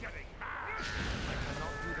I'm getting mad. I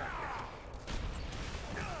cannot do that.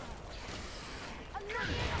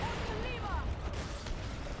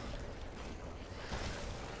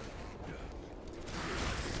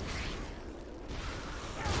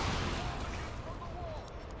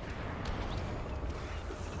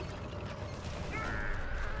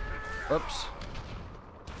 Oops.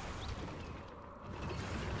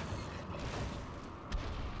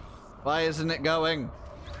 Why isn't it going?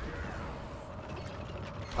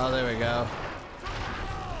 Oh, there we go.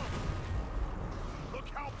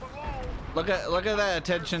 Look at that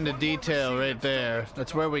attention to detail right there.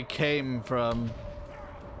 That's where we came from.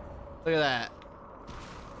 Look at that.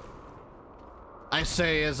 I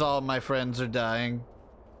say as all my friends are dying.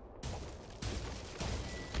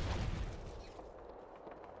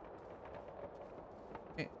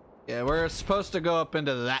 Yeah, we're supposed to go up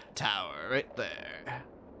into that tower right there.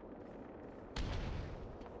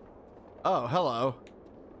 Oh, hello.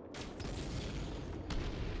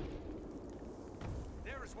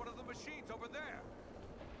 There is one of the machines over there.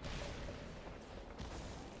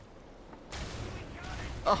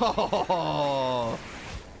 Oh,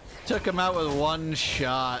 took him out with one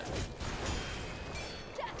shot.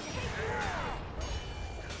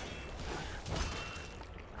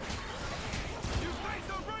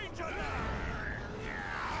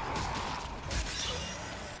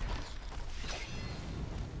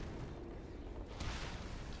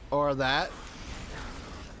 Or that.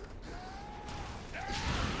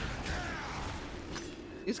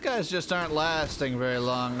 These guys just aren't lasting very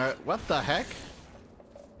long. What the heck?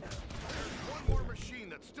 One more machine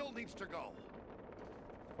that still needs to go.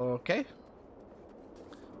 Okay.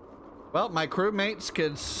 Well, my crewmates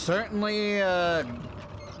could certainly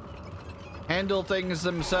handle things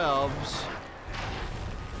themselves.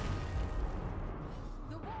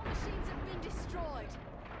 The war machines have been destroyed.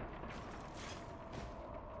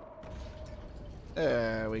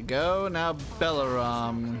 There we go. Now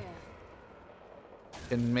Belaram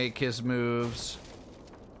can make his moves.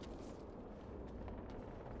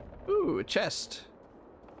 Ooh, a chest.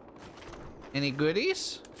 Any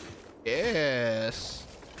goodies? Yes.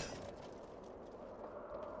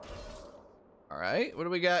 Alright, what do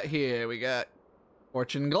we got here? We got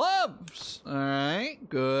Fortune gloves. Alright,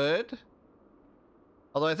 good.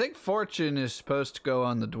 Although I think Fortune is supposed to go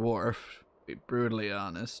on the dwarf, to be brutally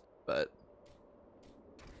honest, but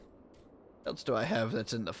what else do I have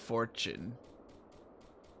that's in the Fortune?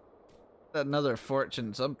 Another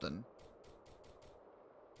Fortune something.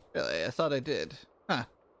 Really? I thought I did. Huh.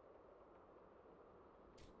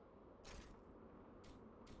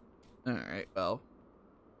 Alright, well.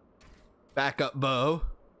 Backup bow.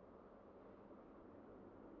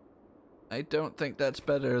 I don't think that's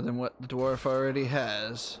better than what the dwarf already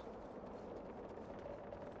has.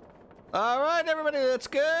 Alright, everybody, let's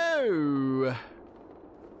go!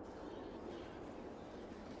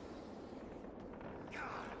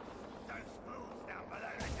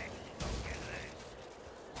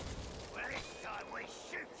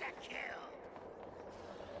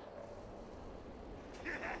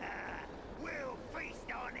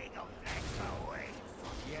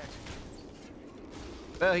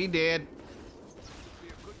 Well, he did. Be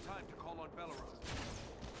a good time to call on Belaram.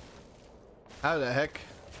 How the heck?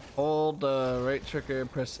 Hold right trigger,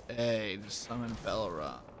 press A to summon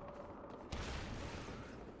Belaram.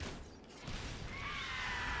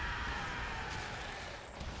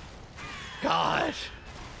 God!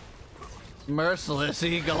 Merciless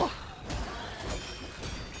eagle.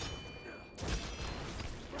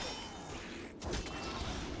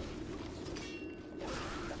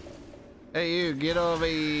 Hey, you, get over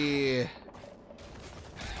here.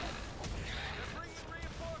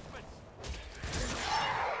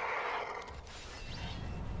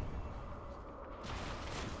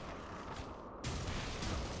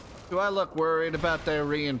 Do I look worried about their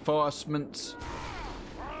reinforcements?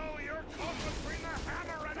 Oh, you're close to bring the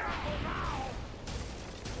hammer and apple now.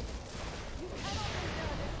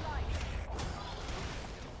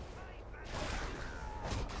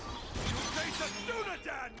 You face a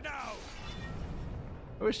Dunadan now.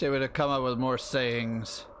 I wish they would have come up with more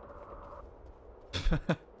sayings.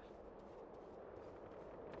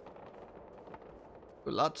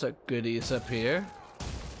 Lots of goodies up here.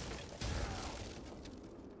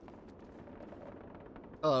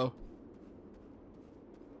 Hello.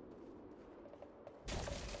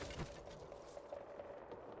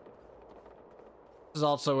 This is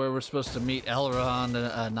also where we're supposed to meet Elrond,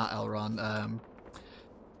 not Elrond,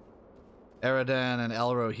 Eridan and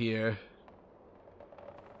Elro here.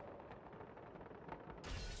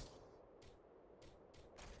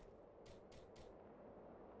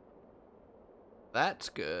 That's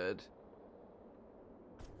good.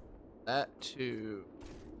 That too.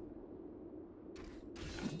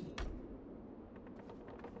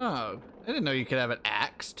 Oh, I didn't know you could have an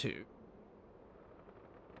axe too.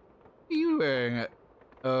 Are you wearing it?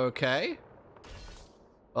 Okay.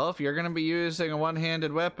 Well, if you're gonna be using a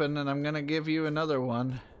one-handed weapon, then I'm gonna give you another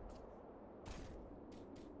one.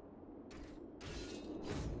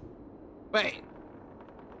 Wait.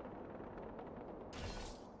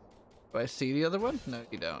 Do I see the other one? No,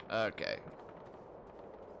 you don't. Okay.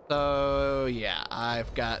 So, yeah,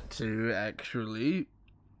 I've got to actually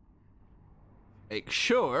make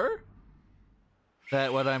sure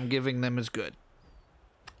that what I'm giving them is good.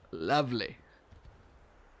 Lovely.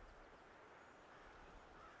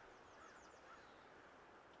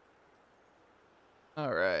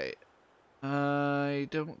 Alright. I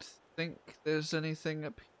don't think there's anything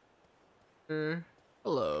up here.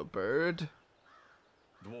 Hello, bird.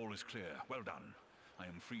 The wall is clear. Well done. I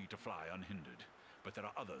am free to fly unhindered. But there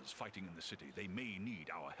are others fighting in the city. They may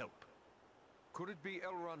need our help. Could it be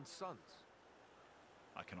Elrond's sons?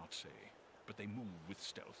 I cannot say, but they move with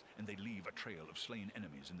stealth, and they leave a trail of slain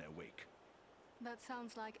enemies in their wake. That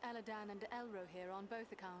sounds like Eladan and Elro here on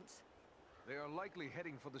both accounts. They are likely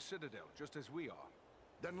heading for the Citadel, just as we are.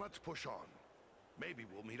 Then let's push on. Maybe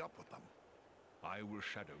we'll meet up with them. I will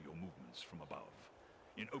shadow your movements from above.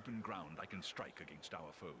 In open ground, I can strike against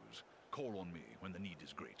our foes. Call on me when the need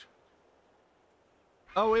is great.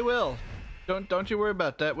 Oh, we will. Don't you worry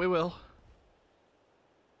about that. We will.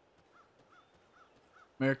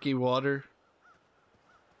 Murky water.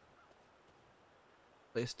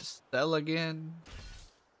 Place to sell again.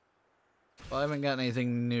 Well, I haven't got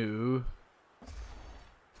anything new.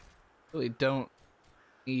 Really don't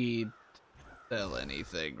need to sell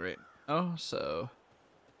anything right now, so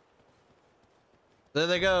there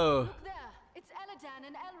they go. Look there! It's Eladan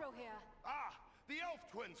and Elro here. Ah! The elf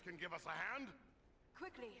twins can give us a hand!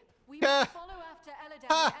 Quickly, we must follow after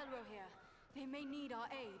Eladan and Elro here. They may need our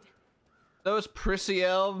aid. Those prissy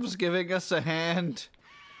elves giving us a hand.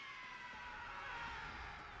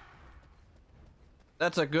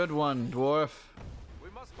 That's a good one, dwarf. We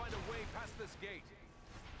must find a way past this gate.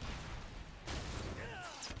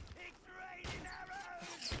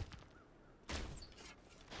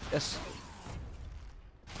 Yes.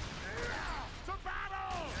 To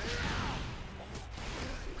battle!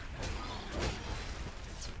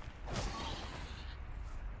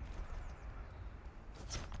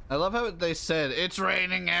 I love how they said, "It's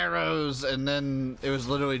raining arrows," and then it was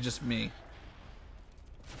literally just me.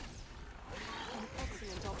 An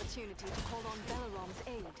excellent opportunity to call on Belarom's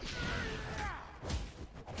aid.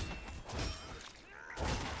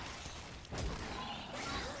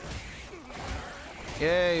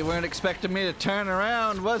 Yeah, you weren't expecting me to turn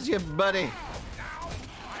around, was you, buddy?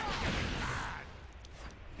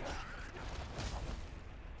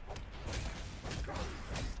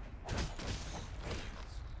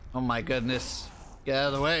 Oh my goodness. Get out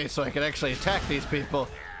of the way so I can actually attack these people.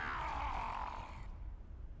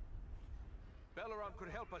 Belarom could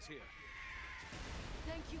help us here.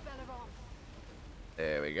 Thank you, Belarom.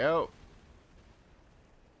 There we go.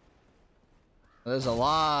 There's a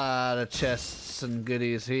lot of chests and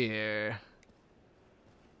goodies here.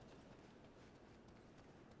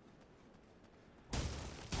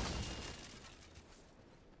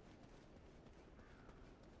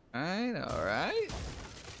 Alright.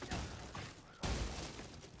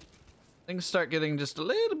 Things start getting just a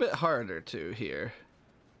little bit harder too here.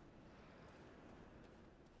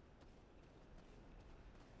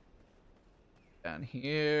 Down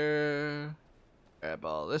here. Grab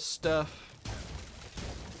all this stuff.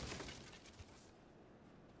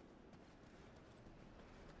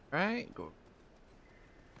 Right, go.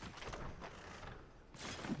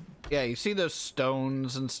 Yeah, you see those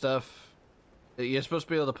stones and stuff? You're supposed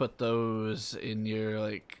to be able to put those in your,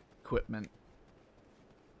 like, equipment.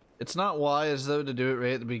 It's not wise, though, to do it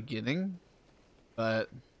right at the beginning, but...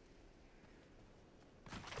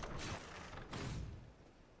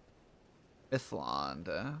 Ithlond,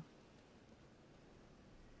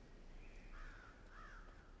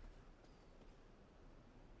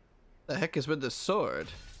 The heck is with this sword?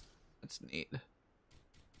 That's neat.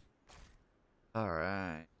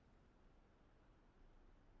 Alright.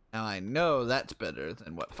 Now I know that's better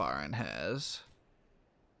than what Farin has.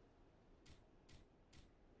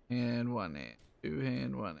 Hand one in. Two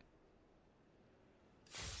hand one in.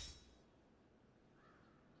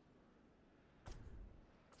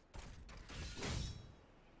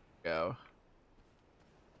 Go.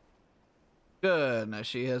 Good. Now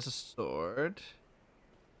she has a sword.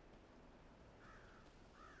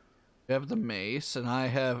 We have the mace, and I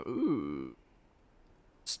have, ooh,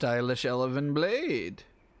 stylish elven blade.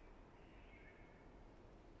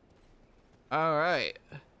 Alright.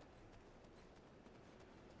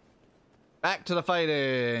 Back to the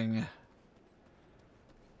fighting.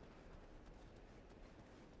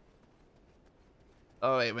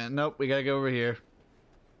 Oh, wait a minute. Nope, we gotta go over here.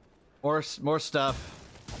 More stuff.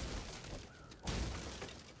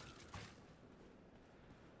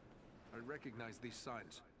 I recognize these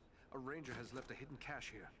signs. A ranger has left a hidden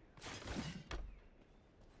cache here.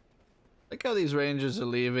 Like how these rangers are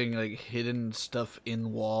leaving like hidden stuff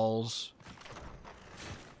in walls.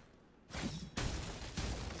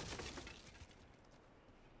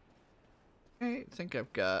 I think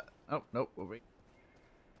I've got. Oh nope, we'll wait.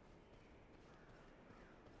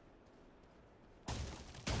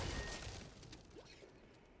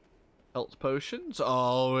 Health potions,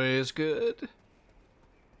 always good.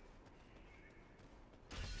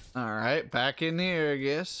 Alright, back in here, I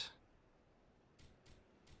guess.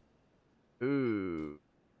 Ooh.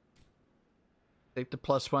 Take the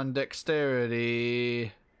 +1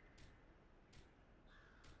 dexterity.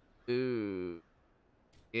 Ooh.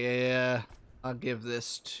 Yeah, I'll give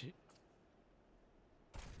this to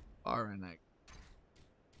Farin.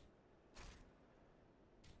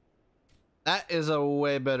 That is a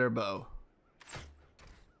way better bow.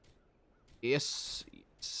 Yes,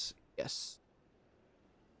 yes, yes.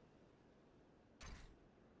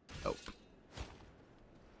 Nope.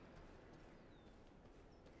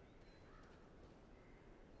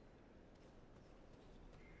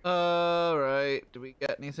 Alright, do we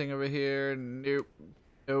got anything over here? Nope.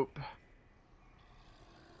 Nope.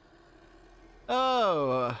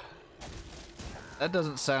 Oh, that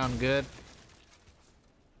doesn't sound good.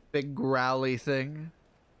 Big growly thing.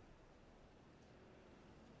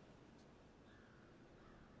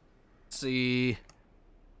 Let's see.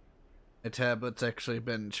 My tablet's actually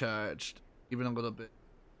been charged. Even a little bit.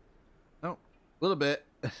 Oh, a little bit.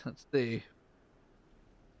 Let's see.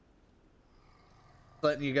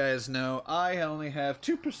 Letting you guys know, I only have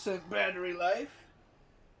 2% battery life.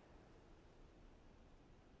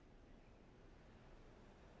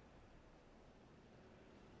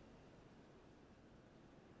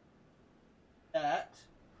 That.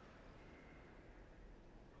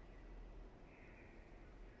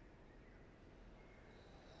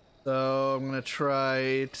 So I'm gonna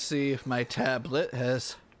try to see if my tablet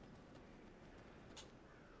has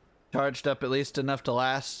charged up at least enough to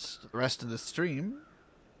last the rest of the stream.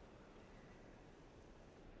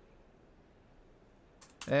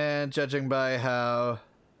 And judging by how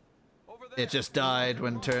it just died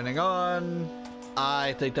when turning on,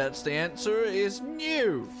 I think that's the answer is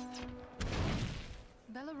no.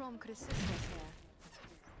 Belarom could assist us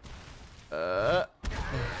here.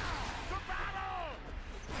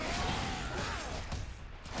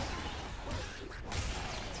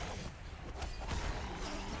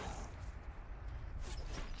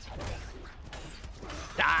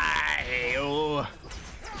 Die! Oh.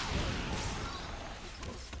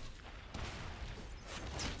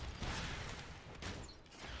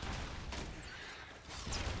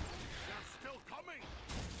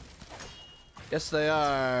 Yes, they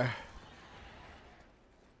are.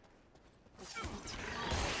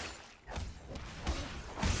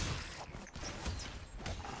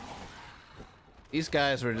 These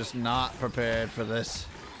guys were just not prepared for this.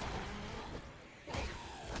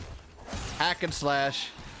 Hack and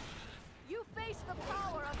slash. You face the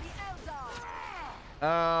power of the Eldar.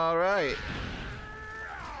 All right.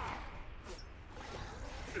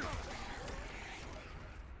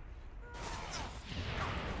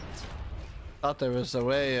 Thought there was a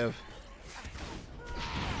way of.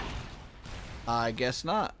 I guess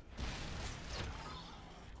not.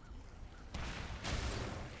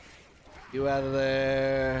 You out of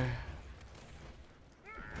there.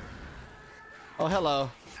 Oh,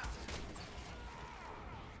 hello.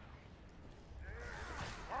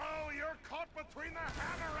 Oh, you're caught between the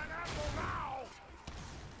hammer and anvil now!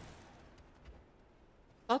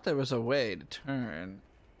 Thought there was a way to turn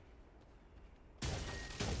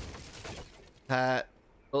that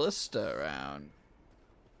ballista around.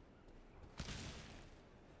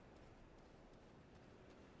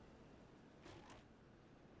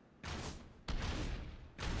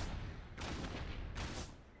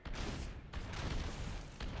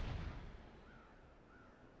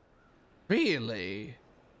 Really?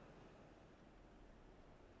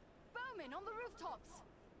 Bowmen on the rooftops.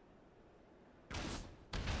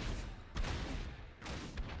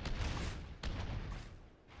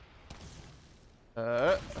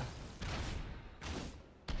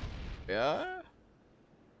 Yeah?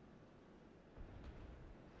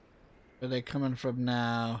 Where are they coming from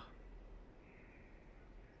now?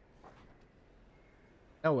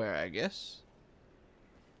 Nowhere, I guess.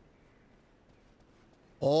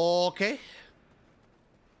 Okay.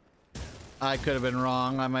 I could have been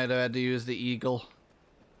wrong. I might have had to use the eagle.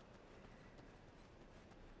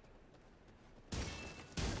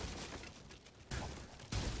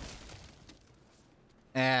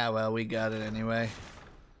 Ah, well, we got it anyway.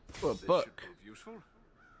 Ooh, a book. Useful.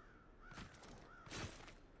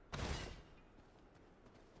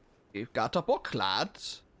 You've got a book,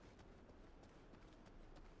 lads.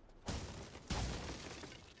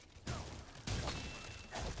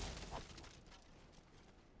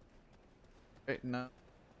 Right now.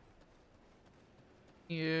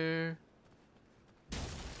 Here.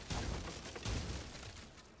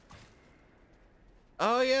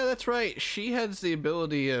 Oh yeah, that's right. She has the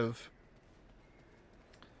ability of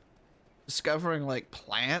discovering like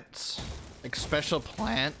plants, like special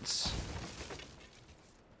plants,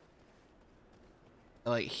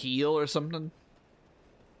 like heal or something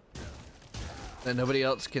that nobody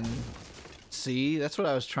else can see. That's what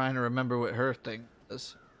I was trying to remember what her thing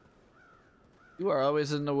is. You are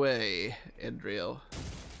always in the way, Adriel.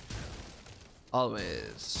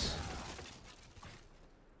 Always.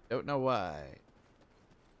 Don't know why.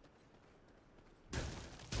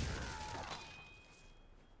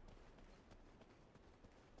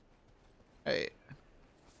 Hey.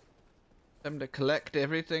 Time to collect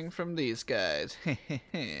everything from these guys.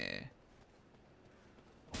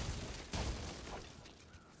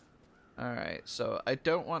 Alright, so I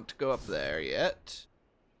don't want to go up there yet.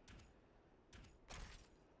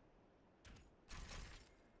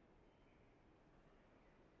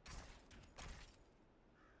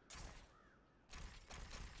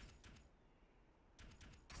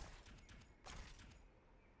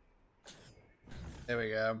 There we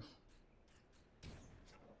go.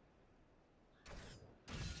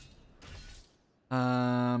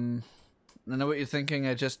 I know what you're thinking,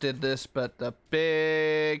 I just did this, but the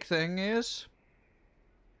big thing is...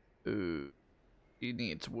 Ooh, he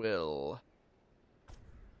needs will.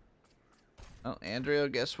 Oh, Andrea,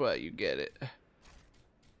 guess what? You get it.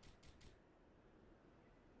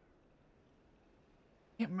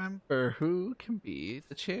 Can't remember who can be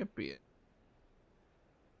the champion.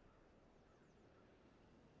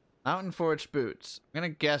 Mountain Forged Boots. I'm gonna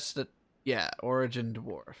guess that, yeah, Origin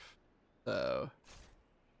Dwarf. So...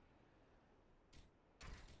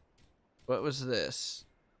 What was this?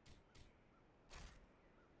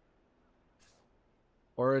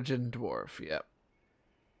 Origin Dwarf, yep.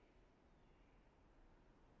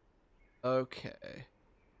 Okay.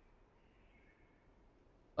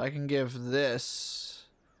 I can give this...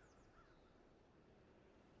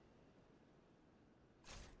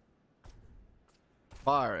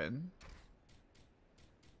 Baron.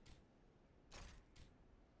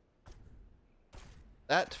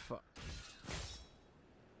 That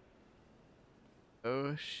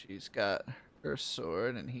Oh, she's got her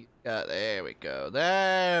sword and he's got... There we go.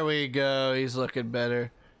 There we go. He's looking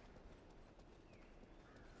better.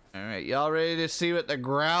 Alright, y'all ready to see what the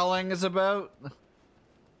growling is about?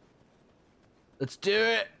 Let's do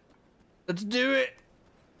it! Let's do it!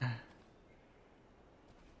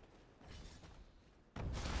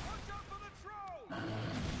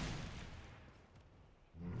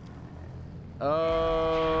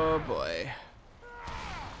 Oh boy.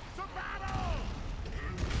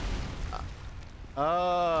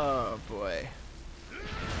 Oh boy.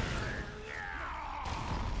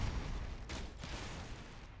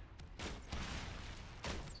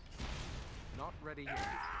 Not ready yet.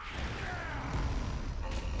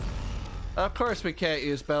 Of course we can't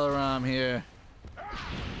use Belaram here.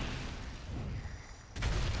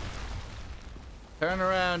 Turn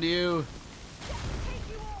around, you.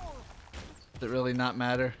 Does it really not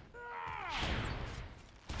matter?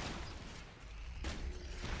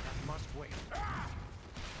 That must wait.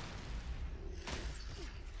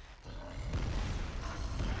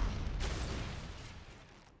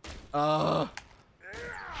 Oh.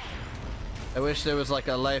 I wish there was like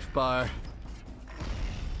a life bar.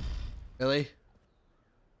 Really?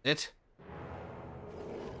 It?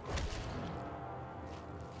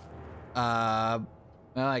 Well,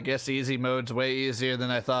 I guess easy mode's way easier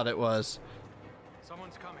than I thought it was.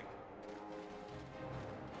 Someone's coming.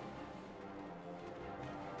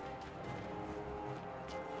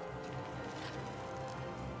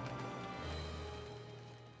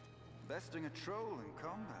 Besting a troll in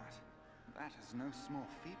combat. That is no small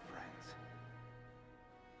feat, friends.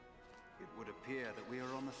 It would appear that we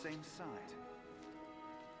are on the same side.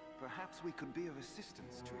 Perhaps we could be of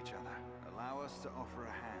assistance to each other. Allow us to offer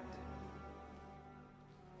a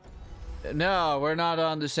hand. No, we're not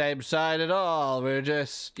on the same side at all. We're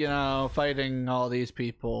just, you know, fighting all these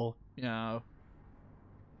people, you know.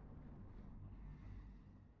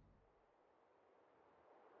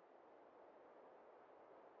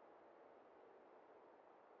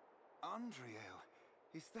 Andriel,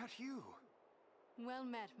 is that you? Well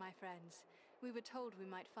met, my friends. We were told we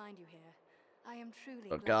might find you here. I am truly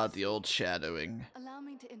Oh glad god, to the see old you. shadowing. Allow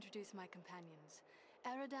me to introduce my companions,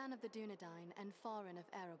 Eridan of the Dunedain and Farin of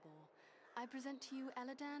Erebor. I present to you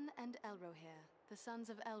Eladan and Elrohir, the sons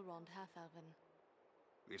of Elrond Half-Elven.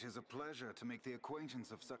 It is a pleasure to make the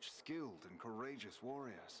acquaintance of such skilled and courageous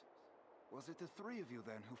warriors. Was it the three of you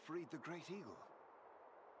then who freed the Great Eagle?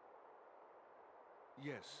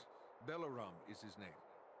 Yes, Belaram is his name.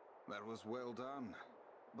 That was well done.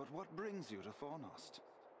 But what brings you to Fornost?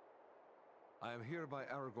 I am here by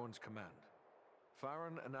Aragorn's command.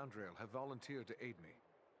 Farin and Andriel have volunteered to aid me.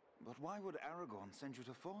 But why would Aragorn send you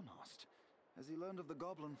to Fornost? Has he learned of the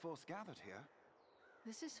goblin force gathered here?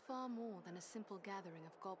 This is far more than a simple gathering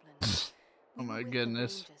of goblins. Oh my We were with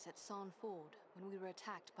goodness. the Rangers at Sarn Ford when we were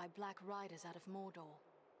attacked by Black Riders out of Mordor.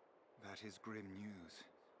 That is grim news.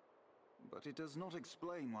 But it does not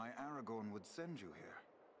explain why Aragorn would send you here.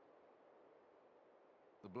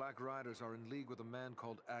 The Black Riders are in league with a man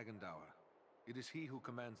called Agandaur. It is he who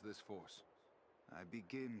commands this force. I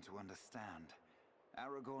begin to understand.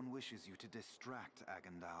 Aragorn wishes you to distract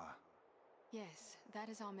Agandaur. Yes, that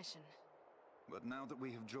is our mission. But now that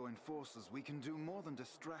we have joined forces, we can do more than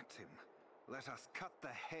distract him. Let us cut the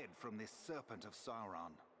head from this serpent of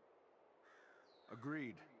Sauron.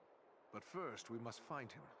 Agreed. But first, we must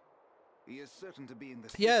find him. He is certain to be in the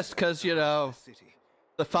Yes, citadel because, you south of know, the city.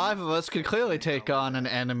 the five of us could clearly take on an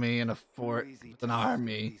enemy in a fort with an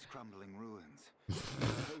army. These crumbling ruins. A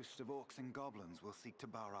host of orcs and goblins will seek to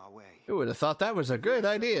bar our way. Who would have thought that was a good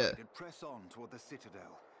idea? Press on toward the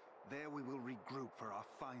citadel. There we will regroup for our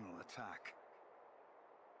final attack.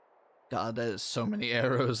 God, that is so many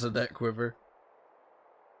arrows in that quiver.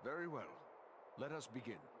 Very well. Let us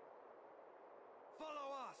begin.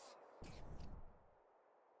 Follow us!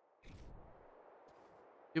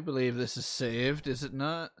 You believe this is saved, is it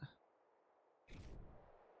not?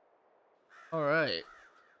 Alright.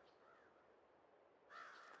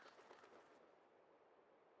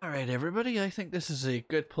 Alright, everybody, I think this is a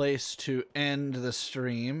good place to end the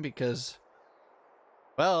stream because,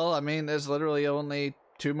 well, I mean, there's literally only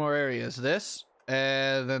two more areas. This,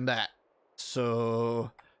 and then that. So,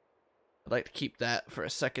 I'd like to keep that for a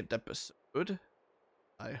second episode.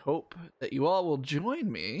 I hope that you all will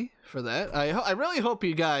join me for that. I really hope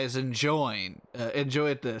you guys enjoyed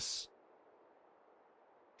this.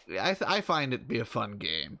 I find it to be a fun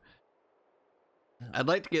game. I'd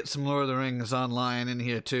like to get some Lord of the Rings online in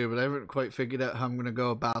here too, but I haven't quite figured out how I'm going to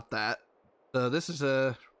go about that. So this is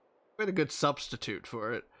quite a good substitute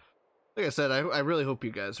for it. Like I said, I really hope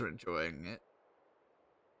you guys are enjoying it.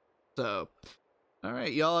 So,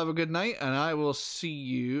 alright, y'all have a good night, and I will see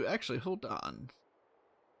you... Actually, hold on.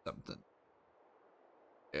 Something.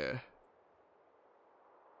 Yeah.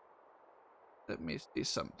 Let me see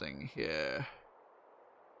something here.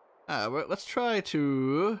 Let's try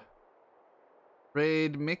to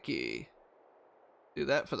raid Mickey. Do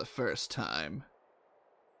that for the first time.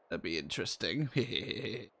 That'd be interesting.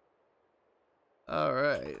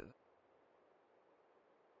 Alright.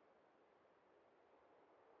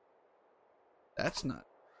 That's not...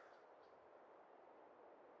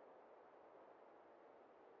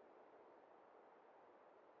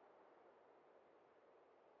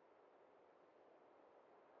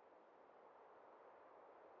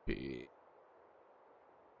 P.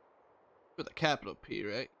 With a capital P,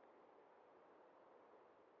 right?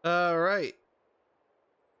 Alright.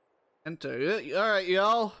 Enter. Alright,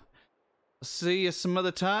 y'all. See you some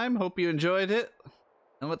other time. Hope you enjoyed it.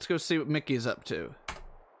 And let's go see what Mickey's up to.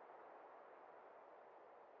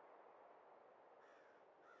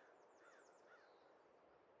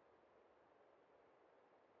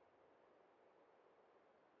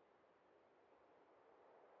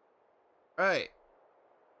 Alright.